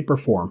way, shape, or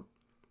form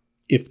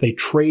if they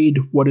trade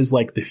what is the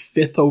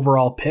 5th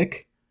overall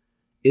pick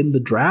in the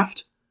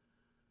draft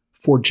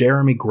for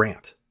Jeremy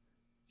Grant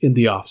in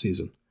the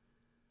offseason.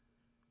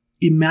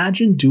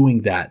 Imagine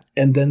doing that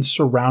and then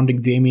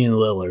surrounding Damian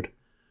Lillard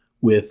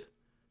with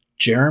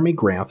Jeremy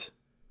Grant,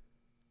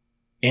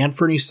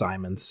 Anthony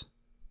Simons,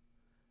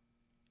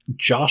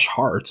 Josh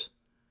Hart,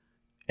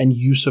 and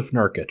Yusuf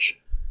Nurkic.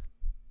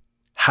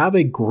 Have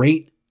a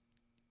great,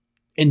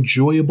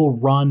 enjoyable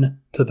run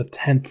to the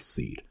 10th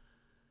seed,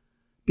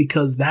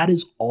 because that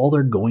is all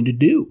they're going to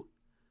do.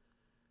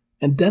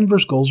 And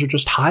Denver's goals are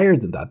just higher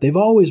than that. They've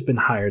always been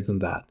higher than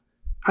that.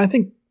 I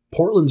think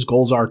Portland's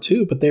goals are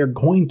too, but they are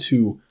going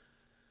to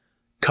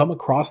come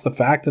across the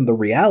fact and the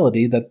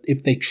reality that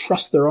if they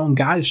trust their own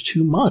guys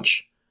too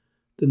much,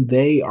 then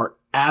they are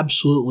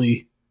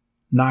absolutely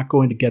not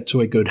going to get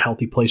to a good,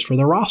 healthy place for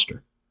their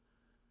roster.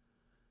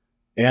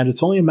 And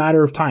it's only a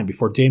matter of time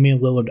before Damian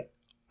Lillard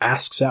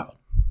asks out.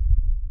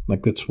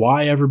 That's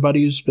why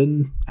everybody's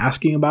been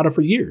asking about it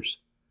for years.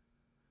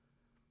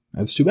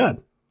 That's too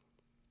bad.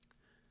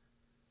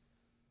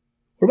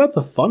 What about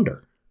the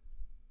Thunder?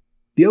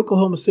 The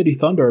Oklahoma City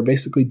Thunder are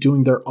basically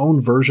doing their own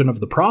version of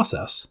the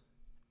process.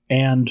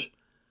 And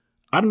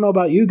I don't know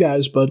about you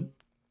guys, but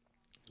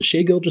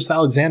Shai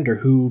Gilgeous-Alexander,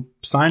 who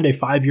signed a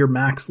 5-year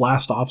max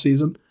last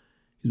offseason,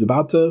 he's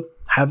about to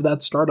have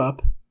that start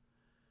up.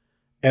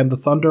 And the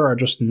Thunder are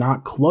just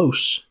not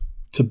close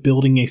to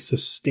building a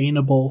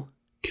sustainable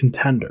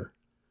contender.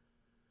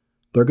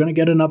 They're going to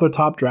get another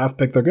top draft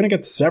pick. They're going to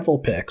get several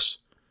picks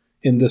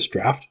in this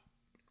draft.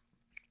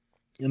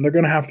 And they're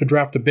going to have to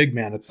draft a big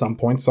man at some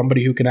point,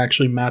 somebody who can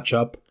actually match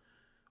up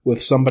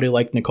with somebody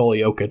like Nikola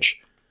Jokic.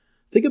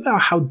 Think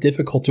about how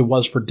difficult it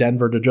was for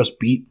Denver to just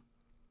beat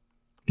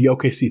the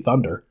OKC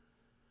Thunder.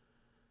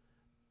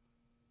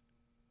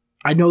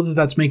 I know that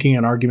that's making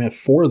an argument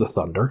for the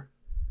Thunder,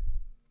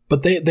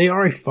 but they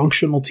are a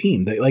functional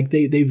team.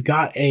 They've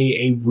got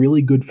a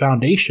really good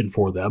foundation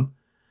for them.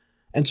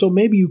 And so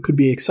maybe you could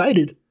be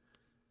excited,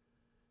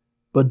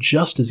 but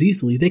just as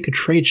easily, they could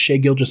trade Shai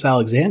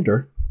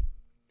Gilgeous-Alexander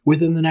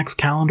within the next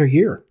calendar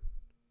year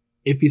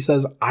if he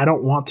says, I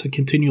don't want to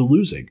continue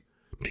losing.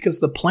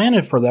 Because the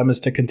plan for them is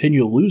to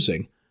continue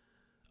losing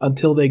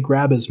until they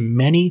grab as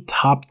many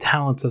top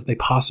talents as they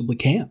possibly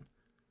can.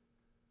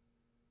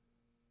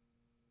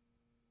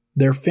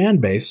 Their fan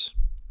base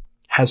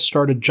has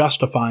started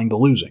justifying the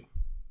losing.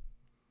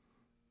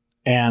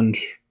 And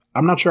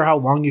I'm not sure how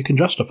long you can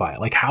justify it.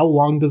 Like, how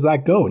long does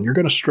that go? And you're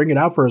going to string it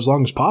out for as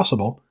long as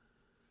possible.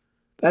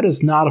 That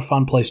is not a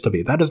fun place to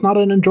be. That is not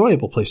an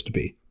enjoyable place to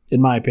be,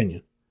 in my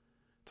opinion.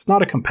 It's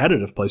not a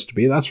competitive place to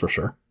be, that's for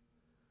sure.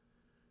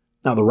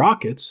 Now, the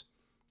Rockets,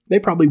 they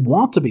probably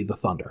want to be the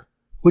Thunder,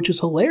 which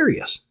is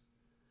hilarious.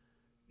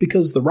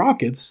 Because the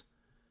Rockets,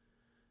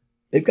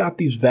 they've got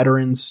these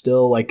veterans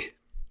still, like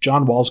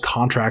John Wall's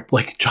contract.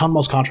 Like, John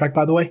Wall's contract,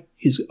 by the way,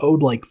 he's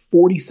owed like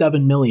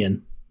 $47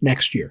 million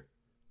next year.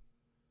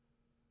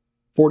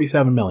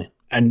 $47 million.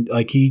 And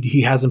like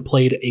he hasn't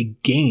played a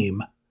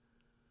game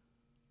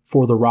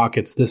for the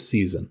Rockets this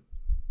season.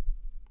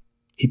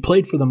 He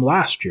played for them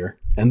last year,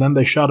 and then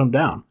they shut him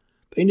down.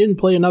 They didn't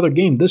play another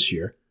game this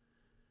year,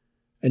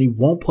 and he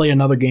won't play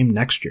another game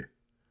next year.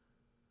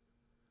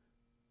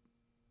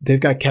 They've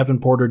got Kevin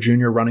Porter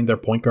Jr. running their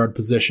point guard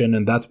position,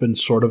 and that's been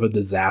sort of a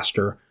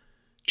disaster.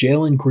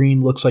 Jalen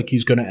Green looks like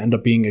he's going to end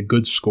up being a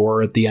good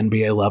scorer at the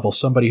NBA level,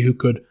 somebody who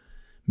could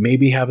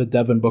maybe have a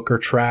Devin Booker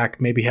track,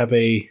 maybe have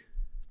a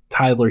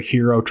Tyler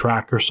Hero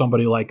track or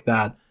somebody like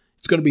that.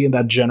 It's going to be in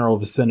that general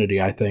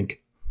vicinity, I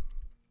think.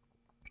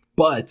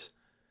 But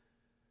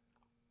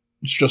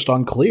it's just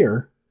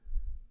unclear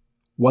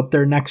what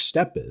their next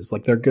step is.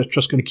 Like, they're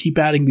just going to keep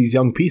adding these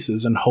young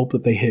pieces and hope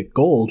that they hit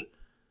gold.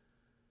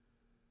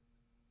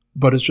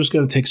 But it's just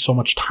going to take so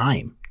much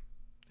time.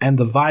 And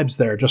the vibes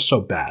there are just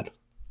so bad.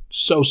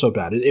 So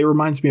bad. It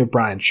reminds me of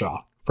Brian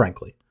Shaw,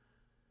 frankly.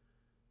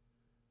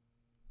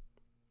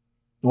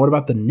 What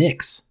about the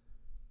Knicks?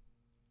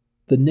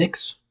 The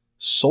Knicks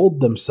sold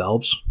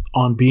themselves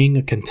on being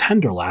a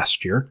contender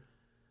last year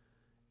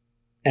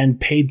and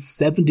paid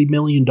 $70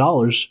 million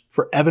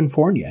for Evan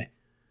Fournier.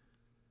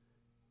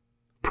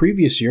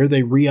 Previous year,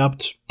 they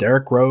re-upped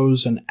Derrick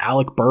Rose and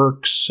Alec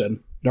Burks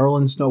and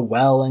Nerlens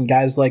Noel and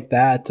guys like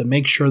that to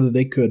make sure that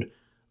they could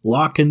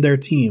lock in their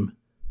team.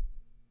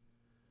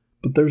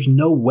 But there's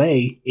no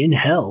way in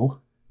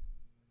hell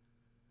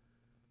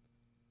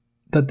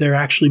that they're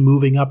actually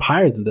moving up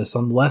higher than this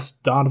unless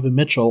Donovan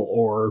Mitchell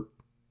or,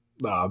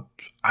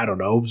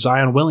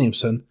 Zion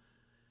Williamson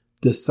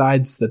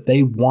decides that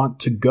they want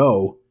to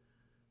go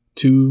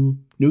to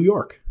New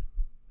York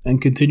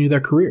and continue their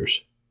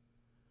careers,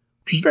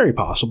 which is very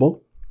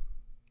possible.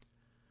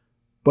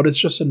 But it's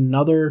just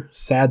another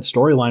sad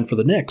storyline for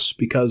the Knicks,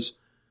 because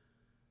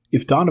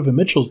if Donovan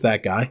Mitchell's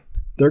that guy,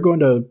 they're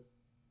going to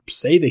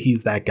say that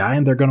he's that guy,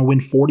 and they're going to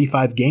win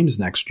 45 games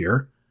next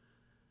year,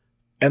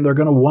 and they're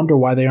going to wonder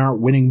why they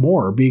aren't winning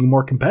more or being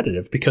more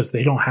competitive, because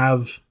they don't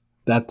have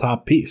that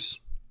top piece.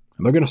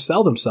 And they're going to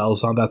sell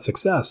themselves on that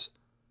success.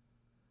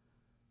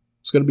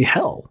 It's going to be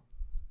hell.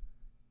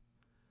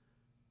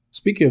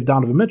 Speaking of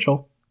Donovan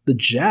Mitchell, the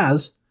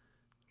Jazz,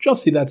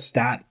 just see that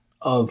stat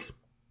of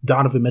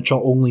Donovan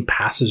Mitchell only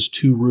passes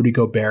to Rudy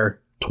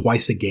Gobert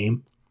twice a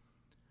game.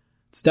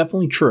 It's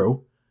definitely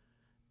true.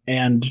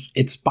 And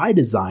it's by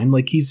design.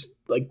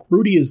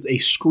 Rudy is a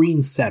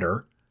screen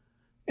setter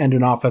and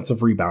an offensive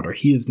rebounder.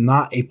 He is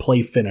not a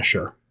play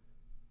finisher.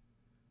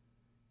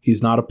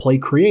 He's not a play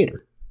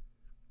creator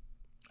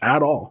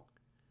at all.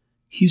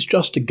 He's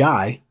just a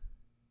guy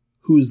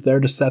who is there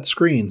to set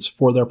screens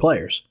for their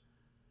players.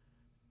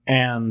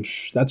 And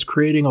that's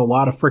creating a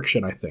lot of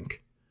friction, I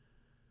think,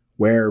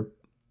 where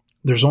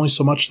there's only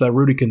so much that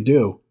Rudy can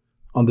do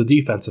on the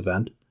defensive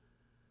end.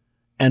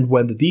 And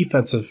when the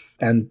defensive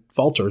end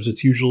falters,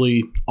 it's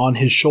usually on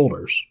his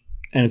shoulders.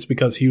 And it's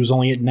because he was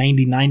only at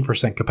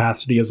 99%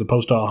 capacity as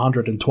opposed to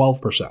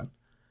 112%.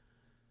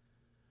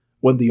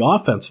 When the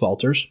offense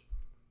falters,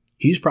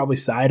 he's probably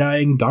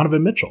side-eyeing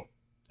Donovan Mitchell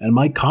and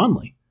Mike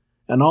Conley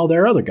and all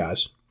their other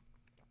guys.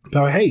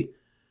 But hey,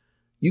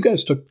 you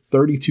guys took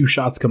 32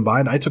 shots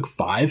combined. I took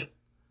 5.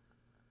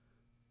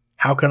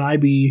 How can I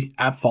be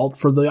at fault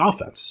for the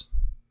offense?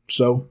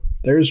 So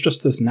there's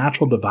just this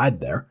natural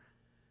divide there.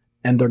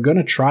 And they're going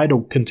to try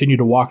to continue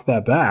to walk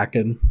that back.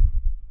 And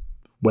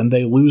when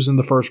they lose in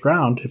the first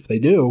round, if they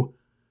do,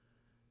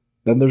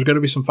 then there's going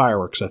to be some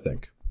fireworks, I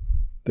think.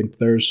 I think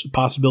there's a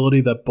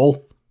possibility that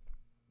both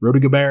Rudy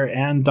Gobert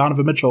and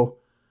Donovan Mitchell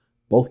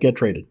both get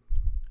traded.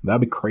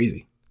 That'd be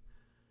crazy.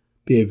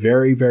 Be a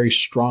very, very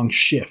strong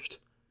shift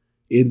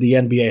in the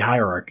NBA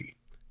hierarchy.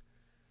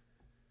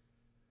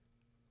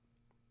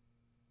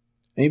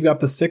 And you've got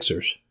the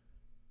Sixers,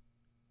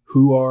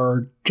 who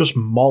are just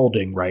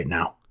mauling right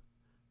now.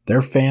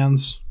 Their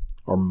fans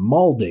are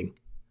mauling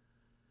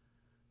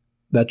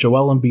that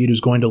Joel Embiid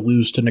is going to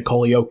lose to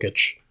Nikola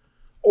Jokic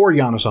or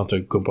Giannis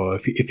Antetokounmpo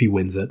if he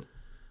wins it,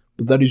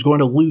 but that he's going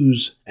to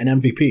lose an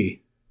MVP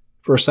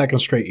for a second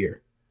straight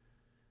year.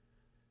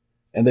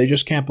 And they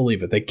just can't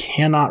believe it. They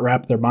cannot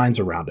wrap their minds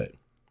around it.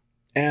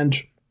 And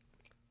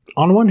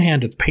on one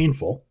hand, it's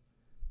painful.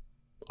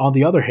 On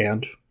the other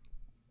hand,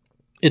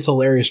 it's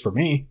hilarious for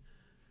me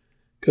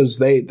because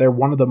they're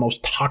one of the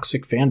most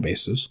toxic fan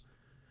bases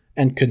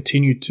and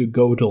continue to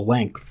go to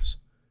lengths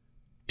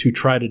to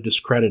try to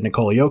discredit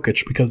Nikola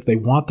Jokic because they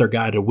want their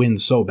guy to win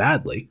so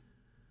badly.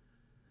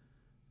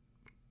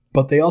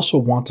 But they also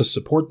want to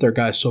support their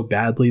guy so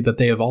badly that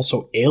they have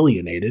also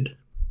alienated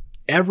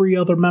every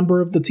other member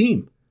of the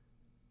team.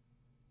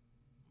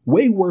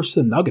 Way worse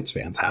than Nuggets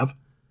fans have.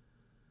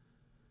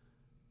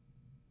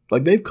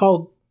 Like, they've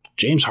called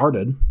James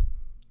Harden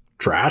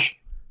trash.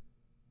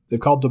 They've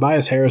called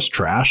Tobias Harris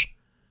trash.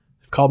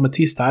 They've called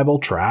Matisse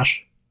Thybulle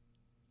trash.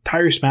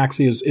 Tyrese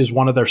Maxey is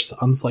one of their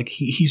sons. Like,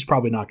 he's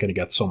probably not going to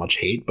get so much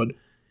hate, but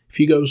if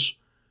he goes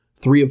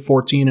 3 of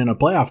 14 in a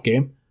playoff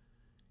game,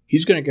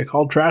 he's going to get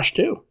called trash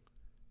too.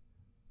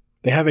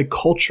 They have a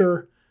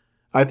culture.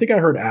 I think I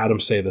heard Adam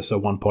say this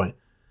at one point.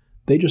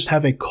 They just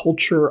have a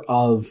culture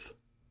of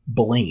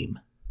blame.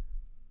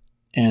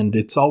 And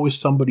it's always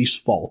somebody's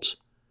fault.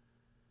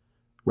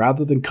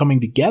 Rather than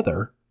coming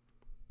together,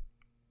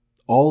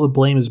 all the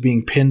blame is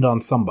being pinned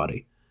on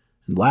somebody.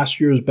 And last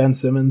year was Ben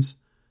Simmons.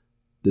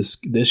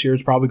 This year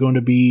it's probably going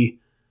to be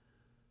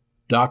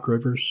Doc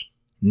Rivers.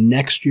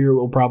 Next year it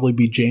will probably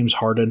be James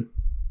Harden.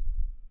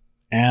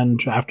 And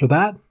after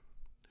that,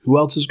 who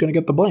else is going to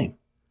get the blame?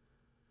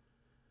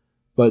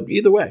 But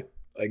either way,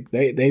 like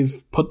they've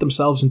put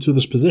themselves into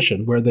this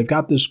position where they've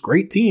got this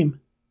great team,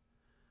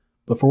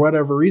 but for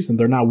whatever reason,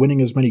 they're not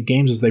winning as many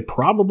games as they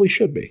probably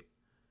should be.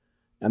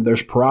 And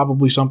there's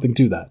probably something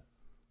to that.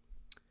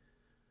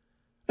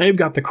 And you've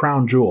got the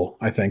crown jewel,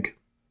 I think,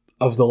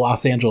 of the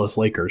Los Angeles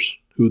Lakers,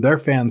 who their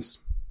fans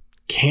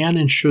can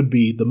and should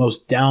be the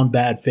most down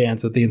bad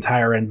fans of the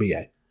entire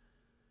NBA.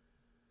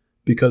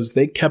 Because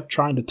they kept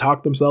trying to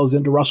talk themselves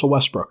into Russell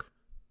Westbrook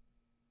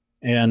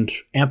and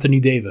Anthony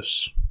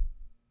Davis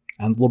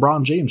and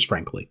LeBron James,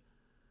 frankly.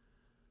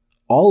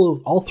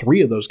 All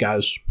three of those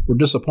guys were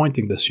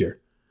disappointing this year.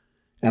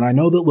 And I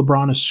know that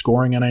LeBron is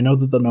scoring, and I know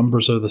that the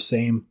numbers are the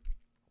same.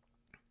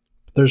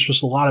 But there's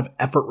just a lot of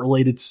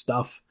effort-related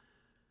stuff.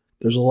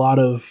 There's a lot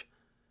of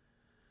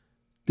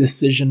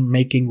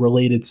decision-making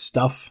related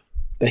stuff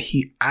that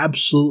he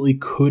absolutely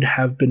could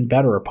have been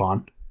better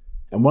upon.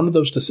 And one of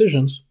those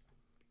decisions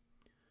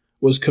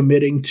was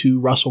committing to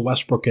Russell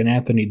Westbrook and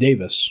Anthony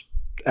Davis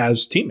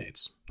as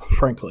teammates,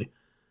 frankly.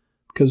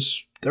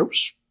 Because there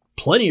was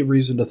plenty of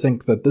reason to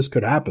think that this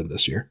could happen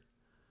this year.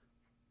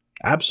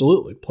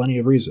 Absolutely, plenty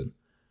of reason.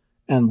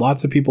 And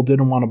lots of people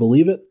didn't want to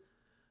believe it.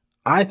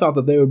 I thought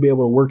that they would be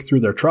able to work through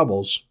their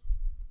troubles,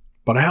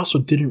 but I also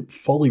didn't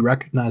fully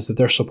recognize that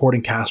their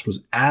supporting cast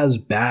was as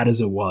bad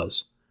as it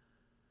was.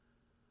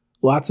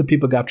 Lots of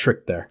people got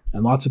tricked there,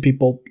 and lots of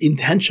people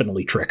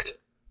intentionally tricked.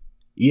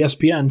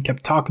 ESPN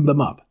kept talking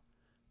them up.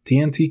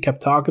 TNT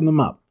kept talking them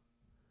up.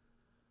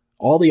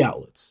 All the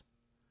outlets.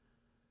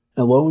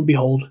 And lo and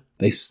behold,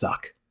 they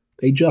suck.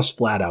 They just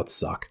flat out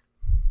suck.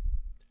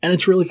 And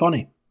it's really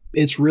funny.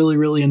 It's really,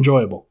 really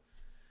enjoyable.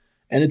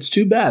 And it's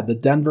too bad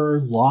that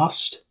Denver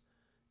lost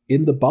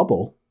in the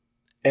bubble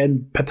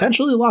and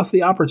potentially lost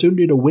the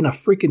opportunity to win a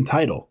freaking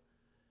title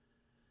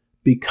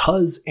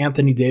because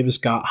Anthony Davis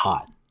got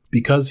hot,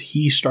 because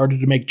he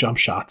started to make jump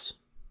shots.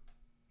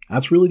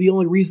 That's really the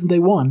only reason they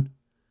won.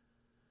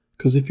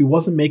 Because if he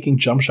wasn't making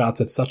jump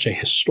shots at such a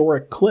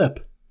historic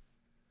clip,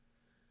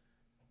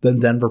 then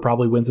Denver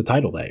probably wins a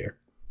title that year.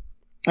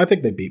 I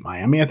think they beat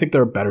Miami. I think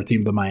they're a better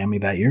team than Miami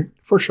that year,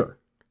 for sure.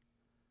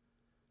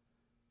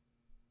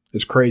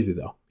 It's crazy,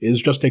 though. It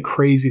is just a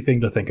crazy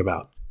thing to think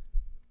about.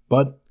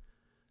 But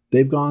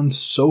they've gone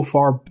so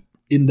far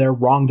in their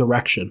wrong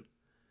direction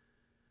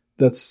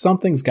that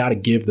something's got to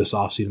give this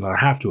offseason, I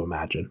have to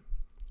imagine.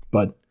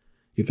 But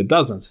if it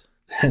doesn't,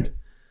 then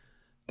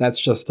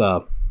that's just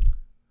it's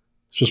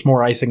just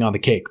more icing on the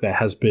cake that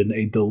has been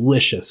a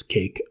delicious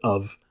cake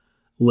of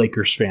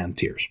Lakers fan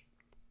tears.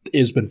 It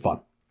has been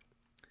fun.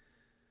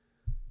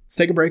 Let's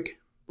take a break.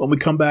 When we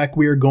come back,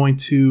 we are going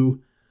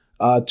to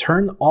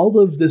turn all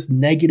of this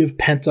negative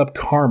pent-up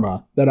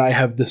karma that I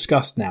have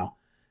discussed now,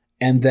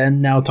 and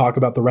then now talk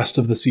about the rest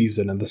of the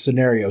season and the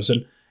scenarios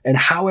and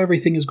how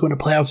everything is going to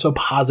play out so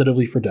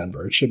positively for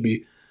Denver. It should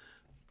be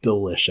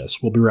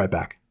delicious. We'll be right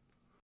back.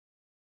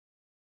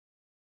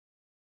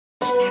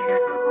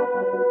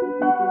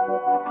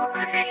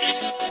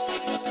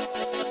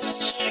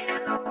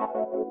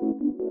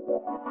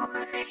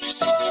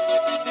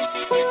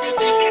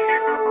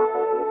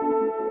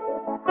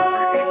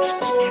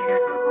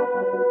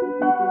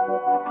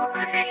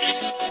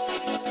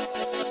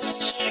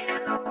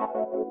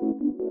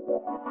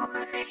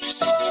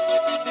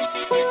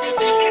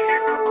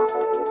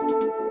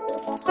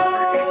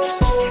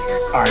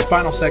 All right,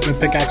 final segment,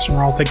 Pickaxe and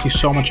Roll. Thank you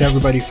so much,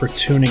 everybody, for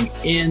tuning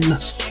in.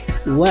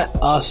 Let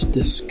us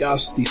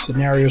discuss the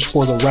scenarios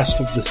for the rest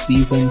of the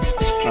season.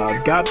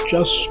 I've got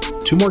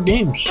just two more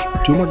games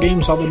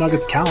on the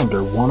Nuggets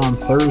calendar. One on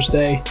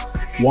Thursday,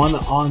 one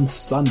on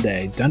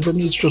Sunday. Denver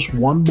needs just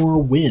one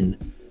more win,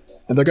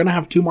 and they're going to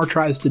have two more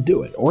tries to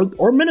do it.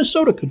 Or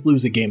Minnesota could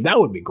lose a game. That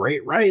would be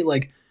great, right?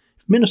 Like,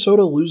 if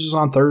Minnesota loses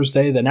on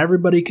Thursday, then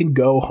everybody can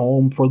go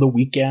home for the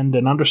weekend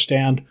and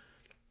understand,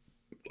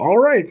 all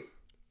right,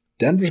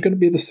 Denver's going to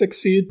be the 6th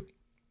seed.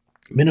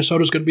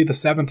 Minnesota's going to be the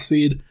 7th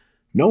seed.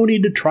 No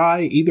need to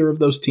try either of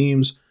those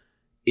teams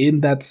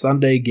in that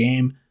Sunday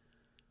game.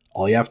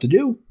 All you have to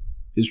do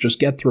is just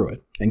get through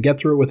it, and get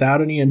through it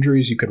without any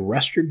injuries. You could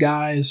rest your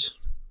guys.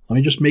 Let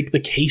me just make the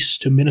case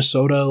to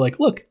Minnesota, like,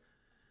 look,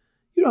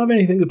 you don't have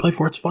anything to play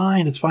for. It's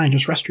fine.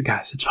 Just rest your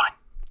guys. It's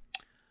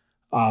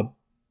fine.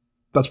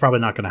 That's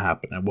probably not going to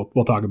happen, and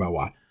we'll talk about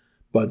why.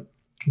 But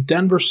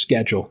Denver's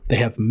schedule, they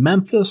have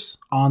Memphis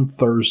on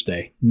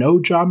Thursday. No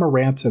Ja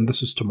Morant, and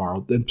this is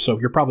tomorrow. So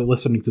you're probably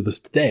listening to this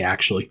today,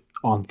 actually,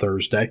 on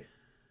Thursday.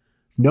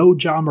 No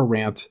Ja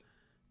Morant.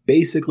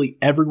 Basically,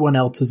 everyone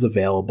else is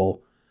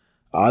available.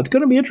 It's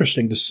going to be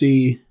interesting to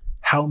see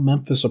how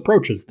Memphis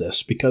approaches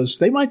this, because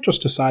they might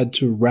just decide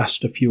to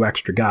rest a few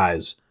extra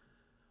guys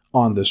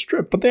on this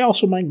trip, but they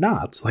also might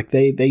not. Like,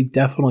 they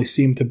definitely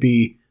seem to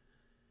be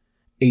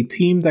a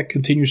team that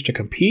continues to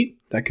compete,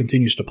 that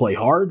continues to play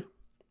hard,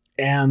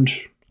 and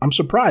I'm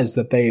surprised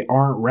that they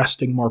aren't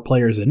resting more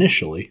players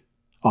initially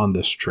on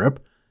this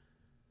trip.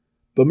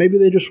 But maybe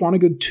they just want a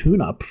good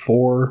tune-up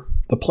for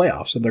the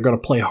playoffs, and they're going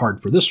to play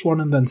hard for this one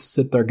and then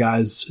sit their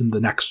guys in the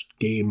next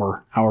game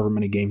or however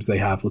many games they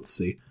have. Let's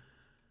see.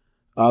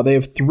 They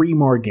have 3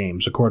 more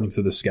games according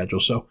to the schedule,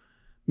 so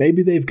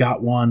maybe they've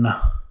got one.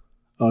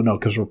 Oh, no,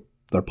 because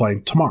they're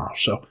playing tomorrow.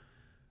 So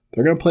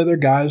they're going to play their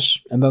guys,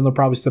 and then they'll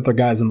probably sit their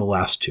guys in the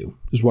last 2,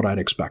 is what I'd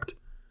expect.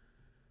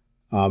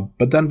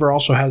 But Denver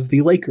also has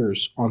the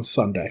Lakers on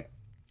Sunday.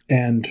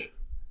 And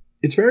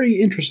it's very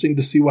interesting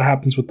to see what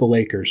happens with the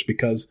Lakers,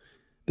 because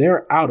they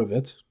are out of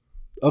it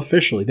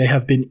officially. They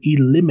have been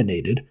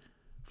eliminated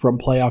from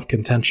playoff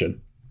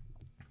contention.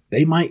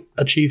 They might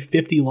achieve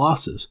 50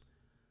 losses,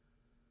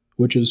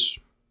 which is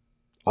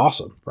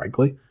awesome,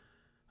 frankly.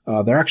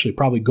 They're actually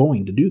probably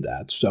going to do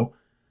that. So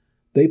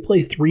they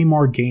play 3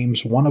 more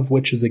games, one of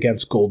which is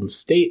against Golden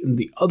State, and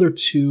the other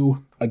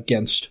 2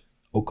 against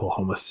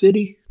Oklahoma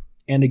City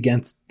and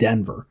against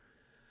Denver.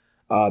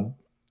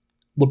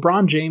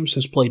 LeBron James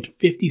has played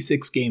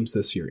 56 games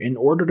this year. In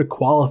order to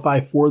qualify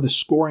for the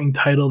scoring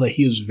title that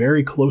he is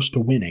very close to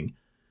winning,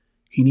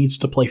 he needs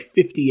to play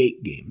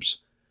 58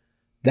 games.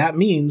 That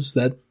means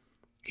that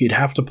he'd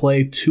have to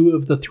play 2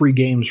 of the 3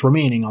 games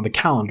remaining on the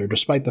calendar,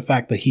 despite the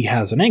fact that he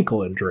has an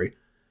ankle injury.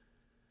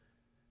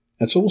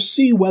 And so we'll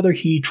see whether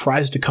he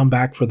tries to come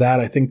back for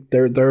that. I think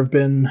there have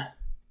been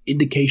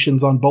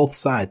indications on both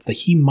sides that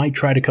he might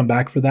try to come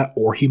back for that,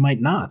 or he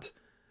might not.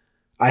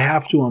 I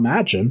have to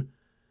imagine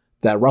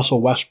that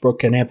Russell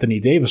Westbrook and Anthony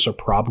Davis are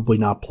probably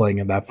not playing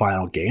in that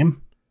final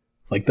game.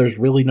 Like, there's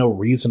really no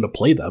reason to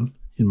play them,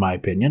 in my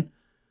opinion.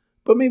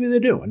 But maybe they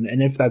do.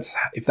 And if that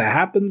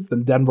happens,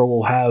 then Denver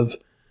will have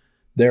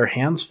their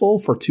hands full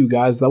for 2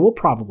 guys that will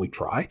probably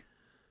try.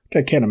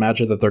 I can't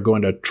imagine that they're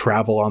going to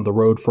travel on the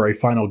road for a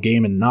final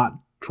game and not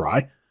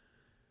try.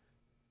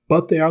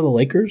 But they are the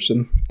Lakers,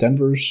 and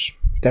Denver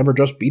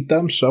just beat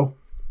them, so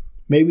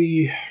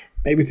maybe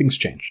things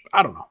changed.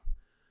 I don't know.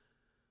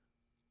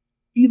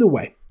 Either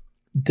way,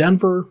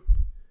 Denver...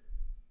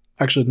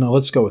 Actually, no,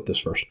 let's go with this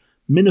first.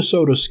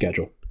 Minnesota's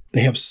schedule.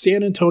 They have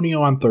San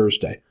Antonio on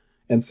Thursday,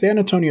 and San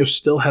Antonio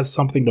still has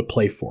something to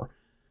play for.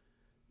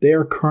 They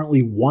are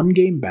currently 1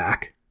 game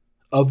back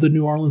of the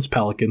New Orleans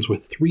Pelicans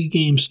with 3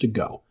 games to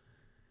go.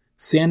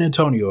 San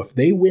Antonio, if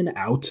they win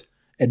out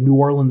and New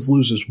Orleans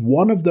loses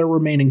one of their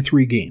remaining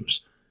 3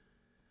 games,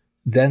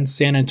 then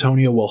San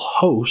Antonio will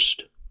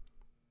host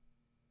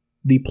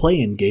the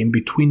play-in game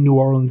between New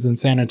Orleans and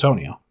San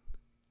Antonio.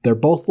 They're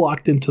both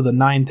locked into the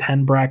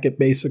 9-10 bracket,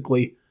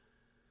 basically.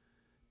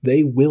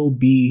 They will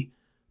be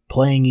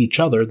playing each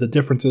other. The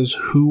difference is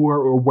who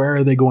or where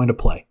are they going to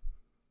play.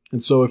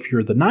 And so if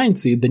you're the 9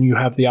 seed, then you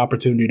have the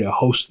opportunity to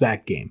host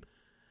that game.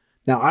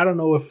 Now, I don't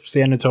know if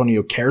San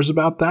Antonio cares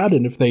about that,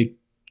 and if they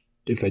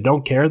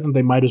don't care, then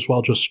they might as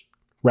well just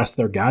rest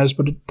their guys,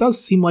 but it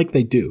does seem like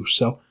they do.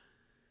 So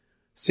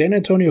San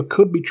Antonio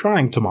could be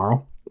trying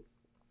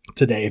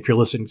today, if you're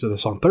listening to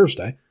this on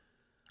Thursday,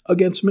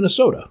 against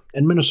Minnesota.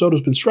 And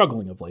Minnesota's been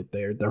struggling of late.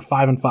 They're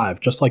 5-5,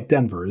 just like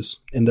Denver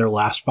is in their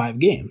last 5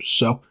 games.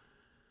 So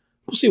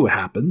we'll see what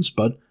happens,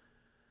 but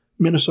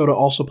Minnesota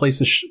also plays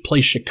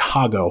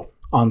Chicago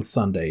on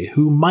Sunday,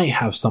 who might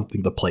have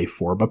something to play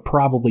for, but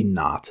probably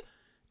not.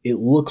 It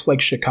looks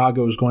like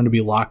Chicago is going to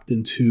be locked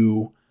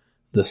into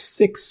the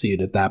 6th seed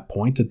at that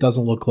point. It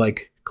doesn't look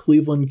like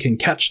Cleveland can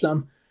catch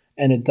them,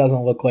 and it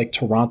doesn't look like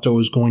Toronto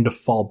is going to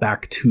fall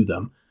back to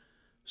them.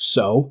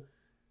 So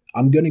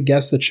I'm going to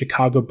guess that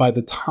Chicago, by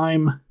the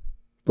time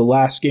the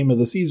last game of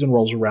the season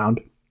rolls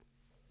around,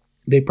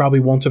 They probably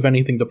won't have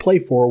anything to play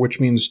for, which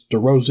means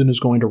DeRozan is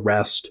going to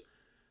rest,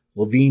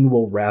 Levine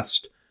will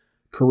rest,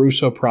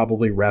 Caruso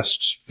probably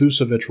rests,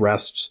 Vucevic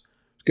rests.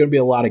 There's going to be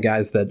a lot of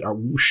guys that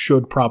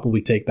should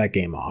probably take that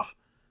game off.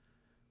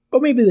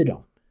 But maybe they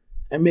don't.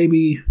 And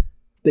maybe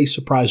they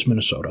surprise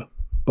Minnesota.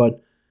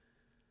 But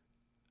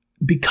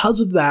because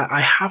of that,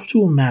 I have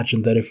to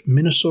imagine that if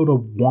Minnesota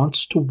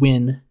wants to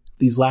win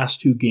these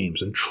last two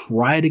games and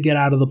try to get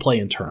out of the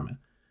play-in tournament,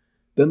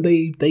 then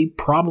they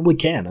probably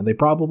can, and they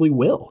probably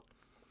will.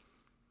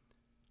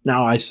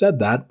 Now, I said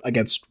that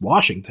against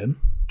Washington,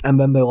 and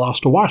then they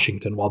lost to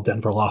Washington while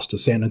Denver lost to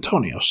San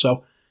Antonio.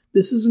 So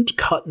this isn't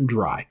cut and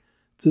dry.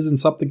 This isn't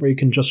something where you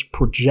can just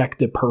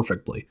project it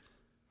perfectly.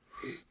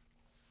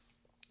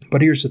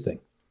 But here's the thing.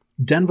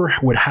 Denver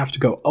would have to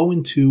go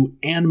 0-2,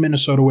 and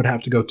Minnesota would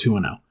have to go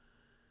 2-0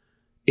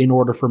 in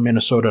order for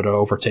Minnesota to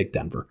overtake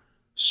Denver.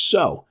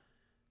 So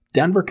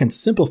Denver can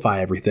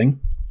simplify everything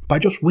by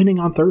just winning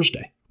on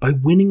Thursday, by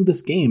winning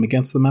this game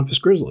against the Memphis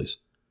Grizzlies.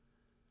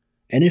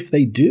 And if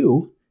they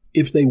do,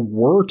 if they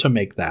were to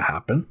make that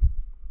happen,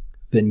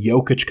 then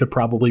Jokic could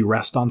probably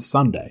rest on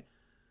Sunday,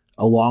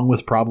 along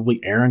with probably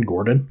Aaron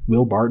Gordon,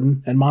 Will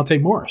Barton, and Monte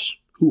Morris,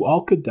 who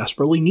all could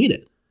desperately need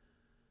it.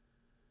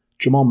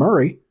 Jamal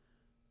Murray,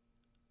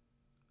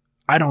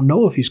 I don't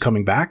know if he's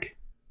coming back.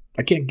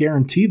 I can't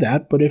guarantee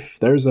that, but if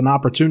there's an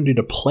opportunity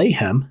to play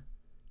him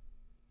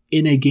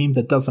in a game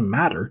that doesn't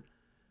matter,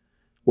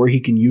 where he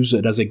can use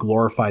it as a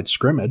glorified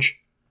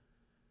scrimmage,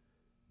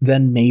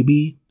 then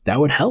maybe that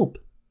would help.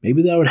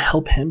 Maybe that would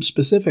help him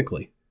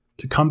specifically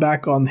to come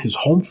back on his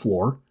home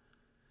floor,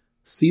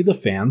 see the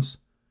fans,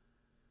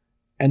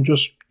 and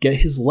just get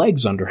his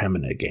legs under him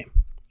in a game.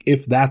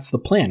 If that's the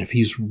plan, if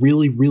he's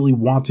really, really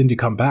wanting to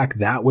come back,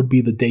 that would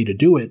be the day to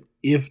do it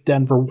if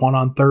Denver won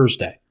on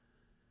Thursday.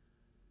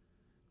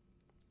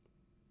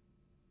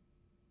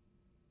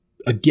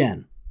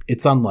 Again,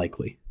 it's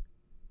unlikely.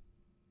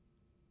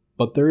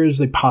 But there is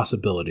a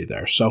possibility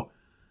there. So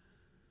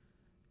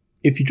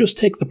if you just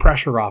take the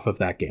pressure off of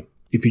that game,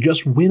 if you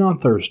just win on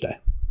Thursday,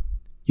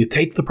 you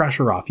take the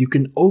pressure off, you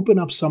can open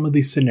up some of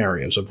these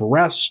scenarios of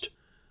rest,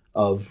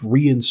 of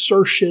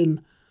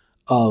reinsertion,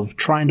 of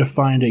trying to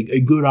find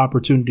a good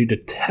opportunity to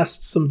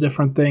test some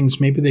different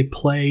things. Maybe they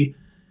play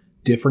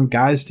different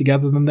guys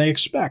together than they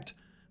expect.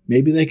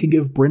 Maybe they can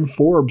give Bryn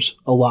Forbes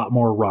a lot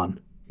more run.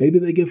 Maybe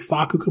they give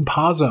Facu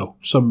Campazzo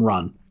some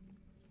run.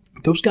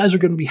 Those guys are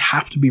going to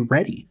have to be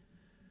ready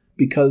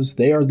because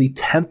they are the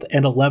 10th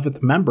and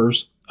 11th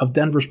members of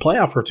Denver's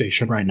playoff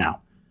rotation right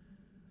now.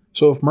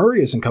 So if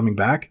Murray isn't coming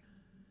back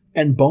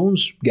and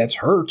Bones gets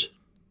hurt,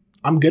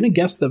 I'm going to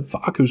guess that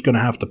Facu's going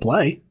to have to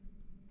play.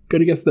 I'm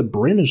going to guess that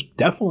Bryn is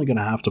definitely going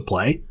to have to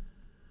play.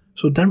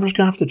 So Denver's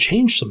going to have to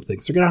change some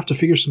things. They're going to have to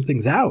figure some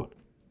things out.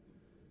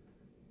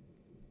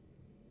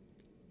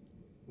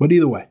 But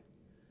either way,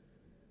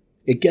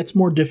 it gets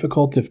more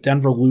difficult if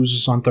Denver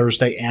loses on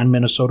Thursday and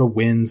Minnesota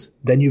wins.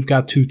 Then you've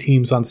got two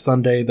teams on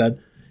Sunday that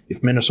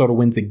if Minnesota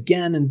wins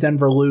again and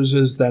Denver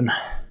loses, then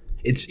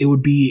it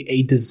would be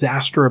a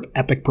disaster of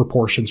epic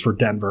proportions for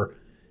Denver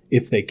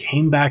if they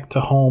came back to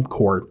home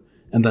court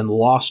and then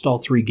lost all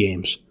three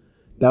games.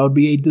 That would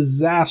be a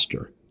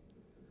disaster.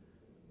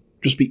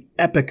 Just be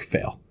epic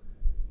fail.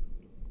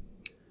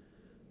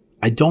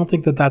 I don't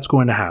think that that's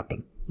going to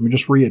happen. Let me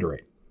just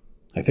reiterate.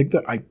 I think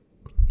that I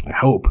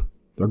hope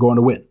they're going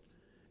to win.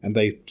 And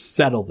they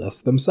settle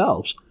this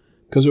themselves.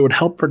 Because it would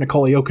help for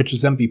Nikola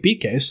Jokic's MVP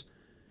case.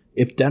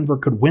 If Denver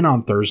could win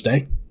on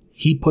Thursday,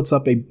 he puts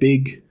up a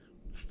big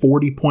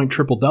 40-point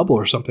triple-double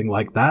or something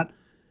like that,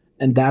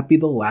 and that be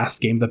the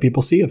last game that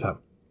people see of him.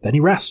 Then he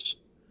rests.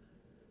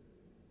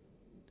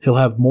 He'll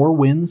have more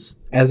wins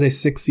as a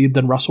 6th seed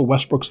than Russell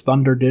Westbrook's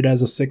Thunder did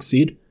as a 6th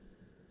seed.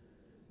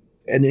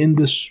 And in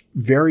this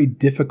very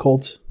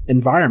difficult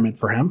environment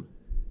for him,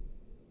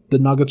 the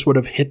Nuggets would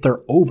have hit their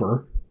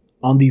over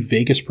on the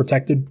Vegas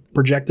projected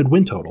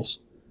win totals.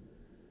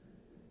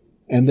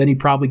 And then he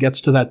probably gets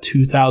to that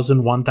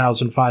 2,000,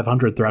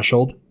 1,500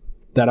 threshold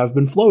that I've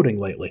been floating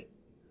lately.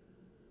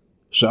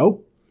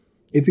 So,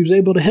 if he was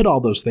able to hit all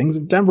those things,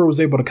 if Denver was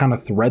able to kind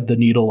of thread the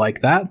needle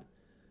like that,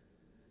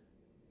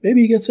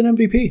 maybe he gets an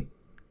MVP.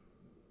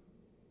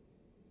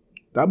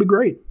 That'd be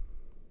great.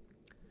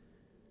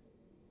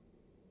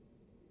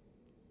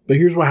 But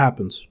here's what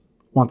happens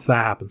once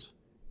that happens.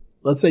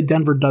 Let's say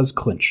Denver does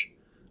clinch.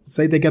 Let's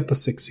say they get the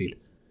 6th seed.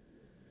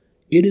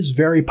 It is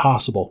very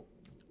possible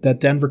that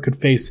Denver could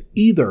face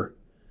either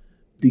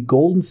the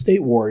Golden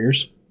State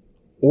Warriors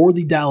or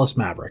the Dallas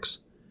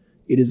Mavericks.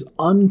 It is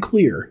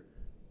unclear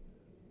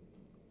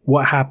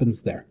what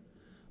happens there.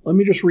 Let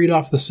me just read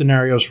off the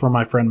scenarios for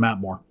my friend Matt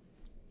Moore.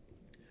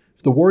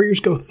 If the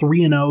Warriors go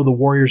 3-0, the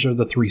Warriors are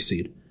the 3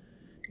 seed.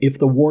 If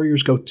the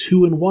Warriors go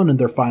 2-1 in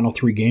their final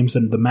 3 games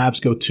and the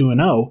Mavs go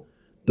 2-0,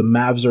 the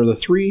Mavs are the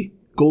 3,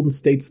 Golden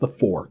State's the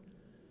 4.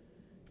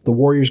 If the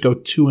Warriors go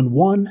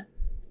 2-1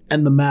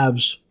 and the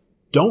Mavs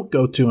don't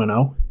go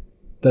 2-0,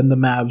 then the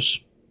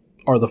Mavs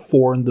are the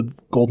 4 and the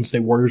Golden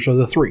State Warriors are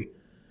the 3.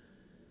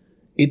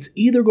 It's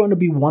either going to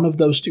be one of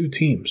those two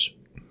teams.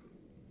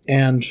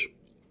 And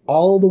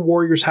all the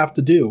Warriors have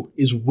to do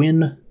is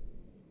win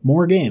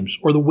more games,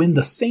 or win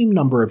the same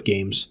number of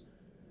games.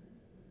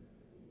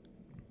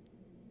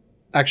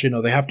 Actually,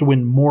 no, they have to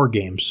win more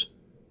games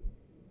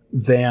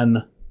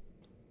than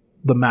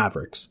the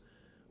Mavericks,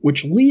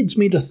 which leads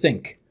me to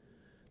think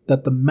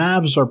that the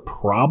Mavs are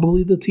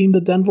probably the team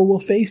that Denver will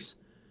face,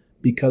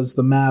 because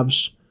the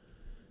Mavs,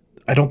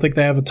 I don't think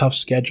they have a tough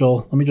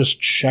schedule. Let me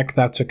just check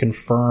that to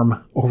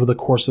confirm over the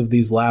course of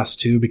these last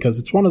two, because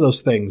it's one of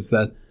those things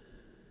that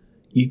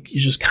you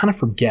just kind of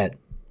forget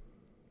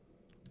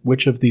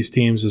which of these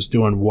teams is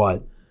doing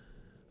what.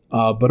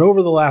 But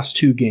over the last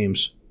two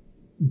games,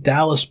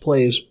 Dallas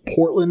plays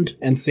Portland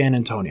and San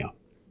Antonio.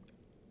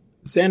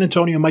 San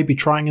Antonio might be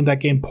trying in that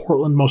game.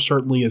 Portland most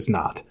certainly is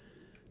not.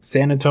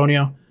 San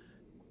Antonio,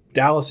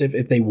 Dallas,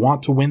 if they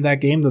want to win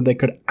that game, then they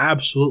could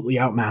absolutely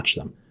outmatch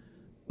them.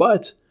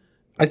 But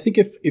I think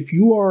if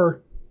you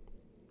are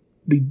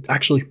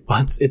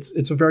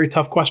it's a very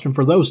tough question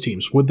for those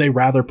teams. Would they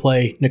rather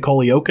play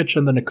Nikola Jokic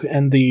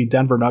and the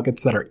Denver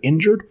Nuggets that are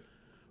injured,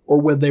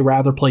 or would they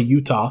rather play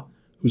Utah,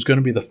 who's going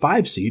to be the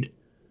 5 seed?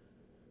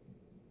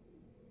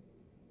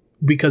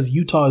 Because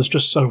Utah is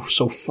just so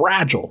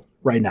fragile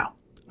right now.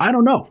 I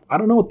don't know. I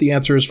don't know what the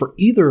answer is for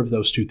either of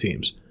those two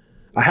teams.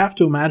 I have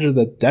to imagine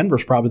that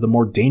Denver's probably the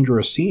more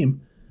dangerous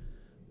team,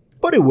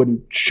 but it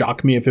wouldn't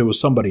shock me if it was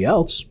somebody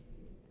else.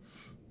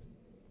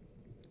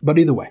 But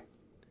either way,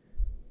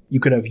 you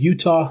could have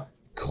Utah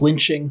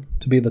clinching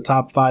to be the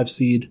top 5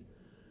 seed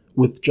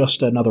with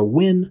just another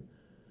win.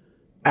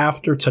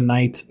 After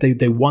tonight,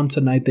 they won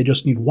tonight. They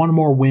just need one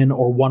more win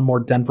or one more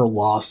Denver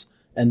loss,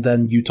 and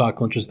then Utah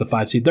clinches the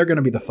 5 seed. They're going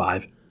to be the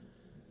 5.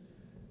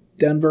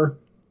 Denver,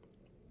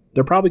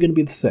 they're probably going to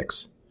be the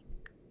 6,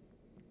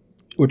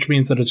 which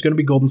means that it's going to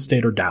be Golden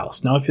State or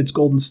Dallas. Now, if it's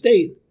Golden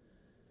State,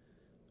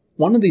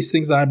 one of these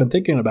things that I've been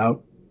thinking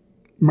about,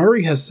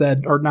 Murray has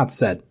said, or not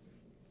said,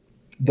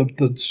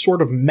 the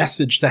sort of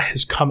message that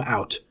has come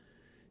out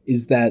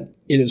is that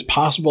it is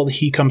possible that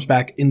he comes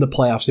back in the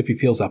playoffs if he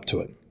feels up to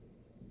it.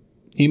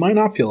 He might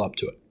not feel up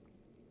to it.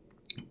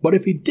 But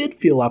if he did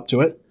feel up to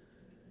it,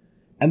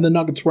 and the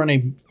Nuggets were in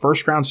a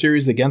first-round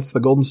series against the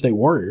Golden State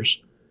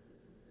Warriors,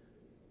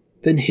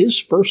 then his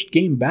first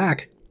game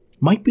back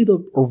might be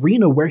the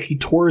arena where he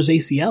tore his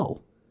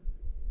ACL.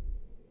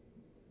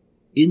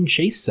 In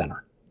Chase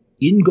Center.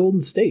 In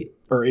Golden State.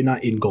 Or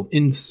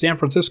in San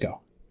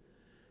Francisco.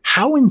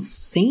 How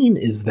insane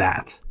is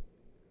that?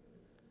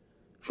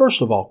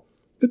 First of all,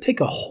 it would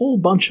take a whole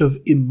bunch of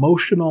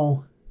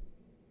emotional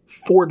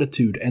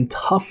fortitude and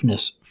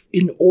toughness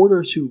in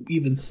order to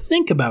even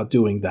think about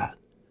doing that.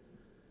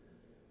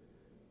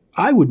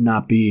 I would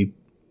not be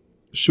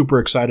super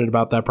excited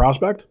about that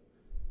prospect.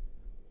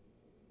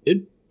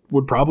 It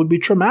would probably be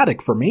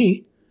traumatic for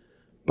me,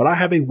 but I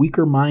have a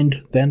weaker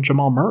mind than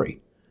Jamal Murray.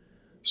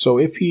 So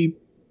if he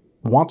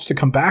wants to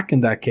come back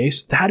in that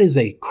case, that is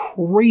a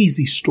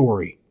crazy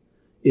story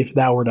if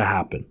that were to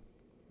happen.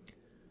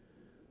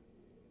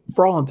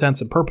 For all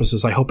intents and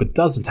purposes, I hope it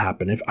doesn't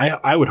happen. If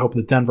I would hope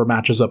that Denver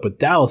matches up with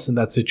Dallas in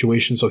that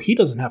situation so he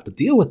doesn't have to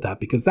deal with that,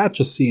 because that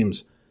just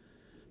seems,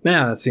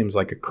 that seems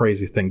like a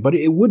crazy thing. But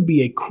it would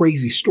be a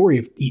crazy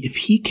story if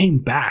he came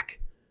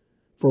back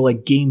for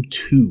like game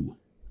 2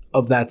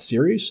 of that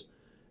series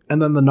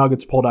and then the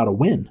Nuggets pulled out a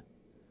win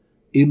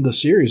in the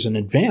series in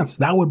advance.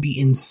 That would be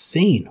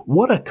insane.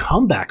 What a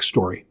comeback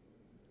story.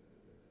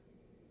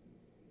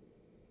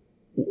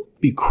 It would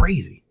be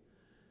crazy.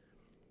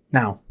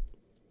 Now,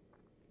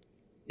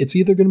 it's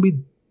either going to be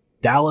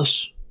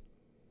Dallas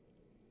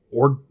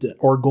or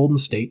Golden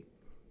State,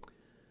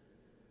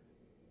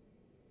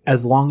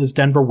 as long as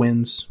Denver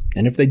wins.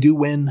 And if they do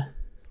win,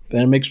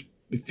 then it makes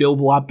me feel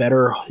a lot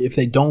better. If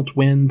they don't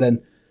win,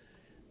 then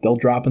they'll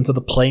drop into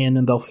the play-in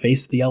and they'll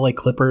face the LA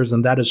Clippers,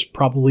 and that is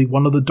probably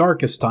one of the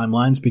darkest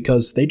timelines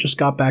because they just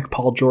got back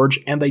Paul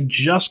George and they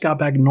just got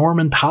back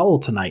Norman Powell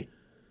tonight,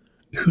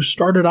 who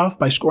started off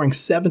by scoring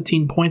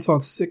 17 points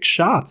on 6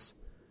 shots.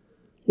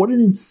 What an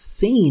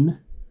insane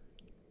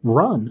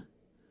run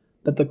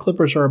that the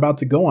Clippers are about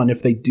to go on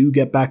if they do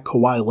get back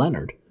Kawhi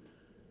Leonard,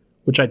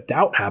 which I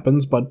doubt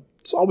happens, but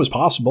it's always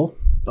possible.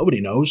 Nobody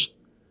knows.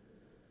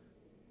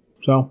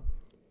 So,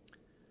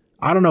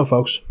 I don't know,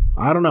 folks.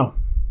 I don't know.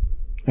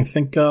 I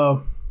think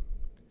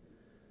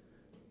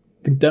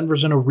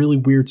Denver's in a really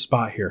weird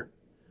spot here.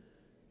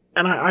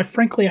 And I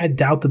frankly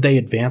doubt that they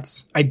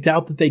advance. I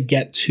doubt that they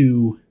get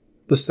to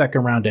the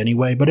second round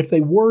anyway, but if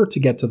they were to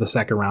get to the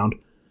second round,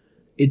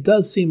 it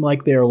does seem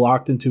like they are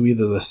locked into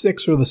either the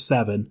 6 or the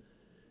 7,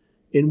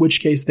 in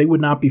which case they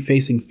would not be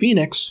facing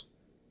Phoenix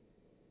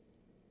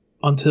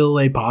until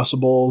a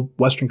possible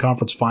Western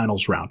Conference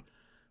Finals round.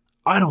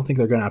 I don't think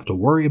they're going to have to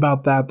worry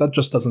about that. That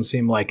just doesn't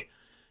seem like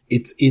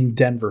it's in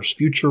Denver's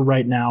future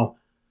right now.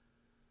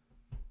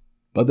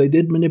 But they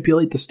did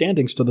manipulate the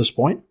standings to this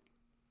point,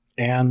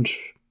 and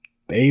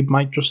they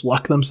might just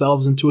luck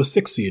themselves into a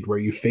 6 seed where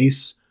you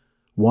face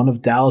one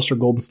of Dallas or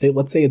Golden State.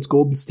 Let's say it's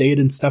Golden State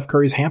and Steph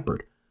Curry's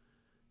hampered.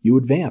 You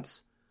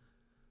advance.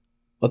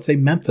 Let's say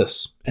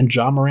Memphis and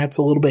Ja Morant's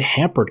a little bit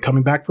hampered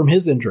coming back from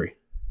his injury,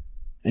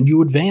 and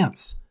you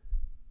advance.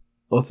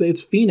 Let's say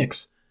it's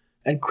Phoenix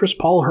and Chris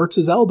Paul hurts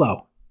his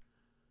elbow.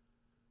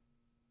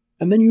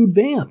 And then you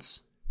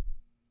advance.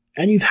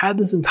 And you've had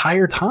this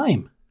entire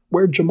time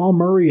where Jamal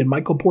Murray and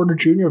Michael Porter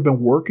Jr. have been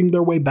working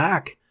their way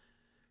back.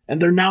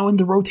 And they're now in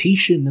the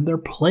rotation and they're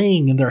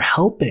playing and they're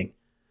helping.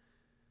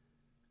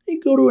 You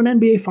go to an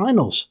NBA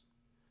Finals.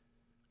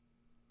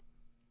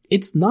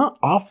 It's not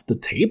off the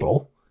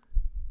table.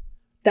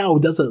 Now,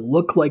 does it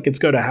look like it's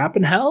going to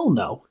happen? Hell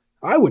no.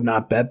 I would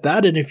not bet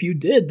that, and if you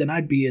did, then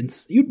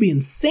you'd be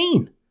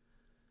insane.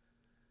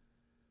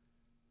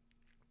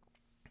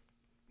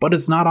 But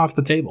it's not off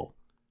the table,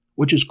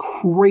 which is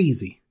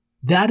crazy.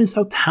 That is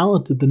how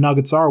talented the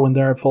Nuggets are when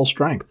they're at full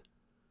strength.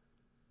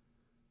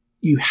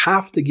 You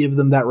have to give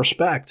them that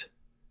respect.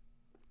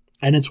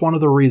 And it's one of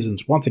the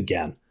reasons, once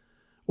again,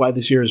 why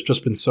this year has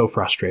just been so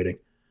frustrating.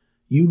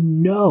 You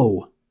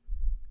know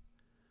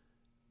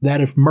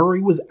that if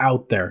Murray was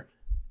out there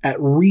at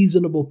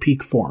reasonable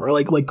peak form, or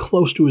like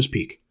close to his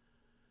peak,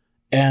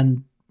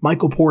 and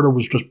Michael Porter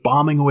was just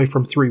bombing away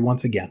from three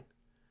once again,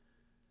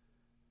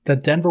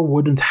 that Denver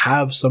wouldn't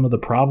have some of the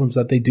problems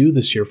that they do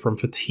this year from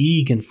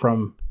fatigue and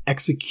from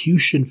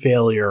execution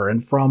failure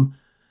and from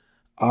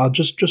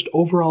just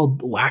overall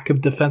lack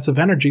of defensive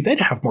energy.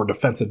 They'd have more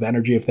defensive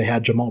energy if they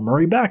had Jamal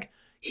Murray back.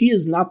 He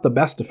is not the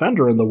best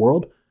defender in the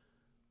world,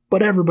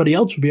 but everybody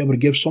else would be able to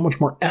give so much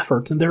more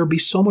effort, and there would be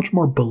so much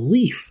more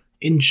belief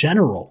in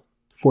general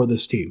for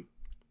this team.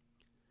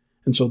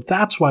 And so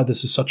that's why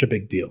this is such a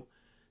big deal.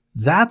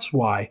 That's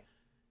why,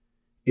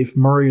 if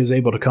Murray is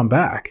able to come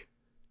back,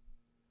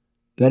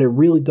 that it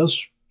really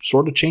does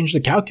sort of change the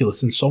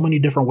calculus in so many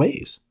different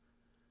ways.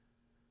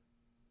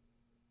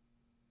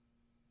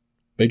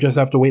 They just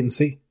have to wait and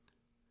see.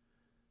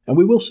 And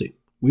we will see.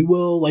 We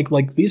will,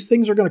 like these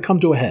things are going to come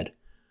to a head.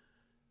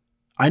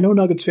 I know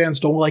Nuggets fans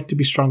don't like to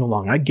be strung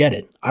along. I get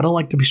it. I don't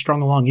like to be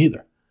strung along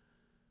either.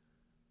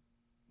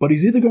 But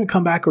he's either going to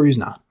come back or he's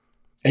not.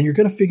 And you're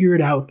going to figure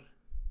it out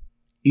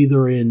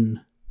either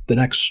in the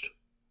next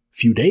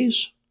few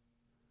days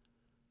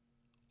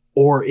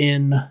or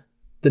in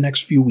the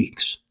next few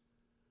weeks.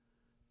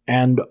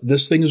 And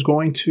this thing is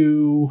going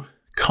to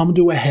come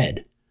to a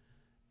head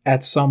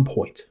at some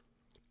point.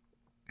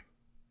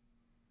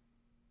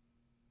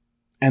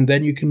 And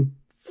then you can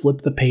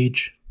flip the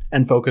page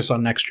and focus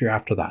on next year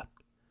after that.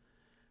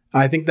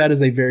 I think that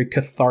is a very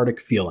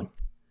cathartic feeling.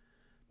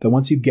 That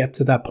once you get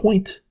to that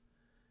point,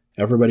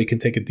 everybody can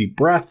take a deep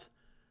breath,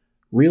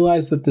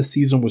 realize that the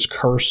season was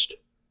cursed,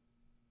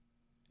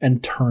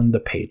 and turn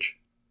the page.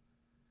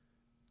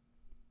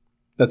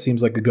 That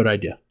seems like a good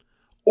idea.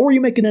 Or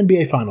you make an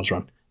NBA Finals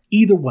run.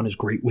 Either one is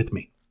great with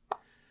me.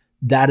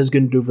 That is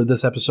going to do it for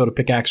this episode of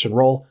Pickaxe and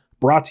Roll,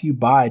 brought to you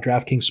by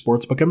DraftKings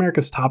Sportsbook,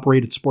 America's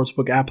top-rated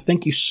sportsbook app.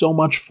 Thank you so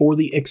much for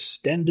the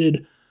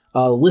extended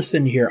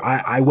listen here.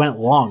 I went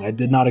long. I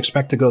did not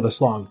expect to go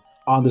this long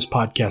on this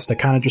podcast. I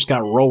kind of just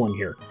got rolling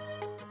here.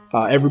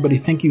 Everybody,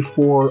 thank you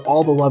for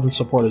all the love and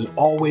support as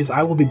always.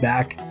 I will be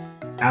back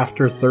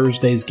after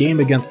Thursday's game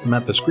against the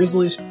Memphis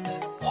Grizzlies.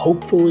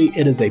 Hopefully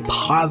it is a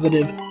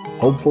positive.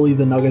 Hopefully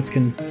the Nuggets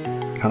can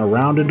kind of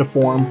round into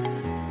form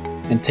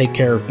and take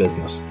care of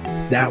business.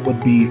 That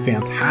would be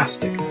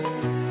fantastic.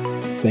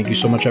 Thank you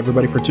so much,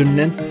 everybody, for tuning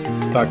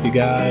in. Talk to you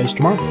guys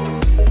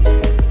tomorrow.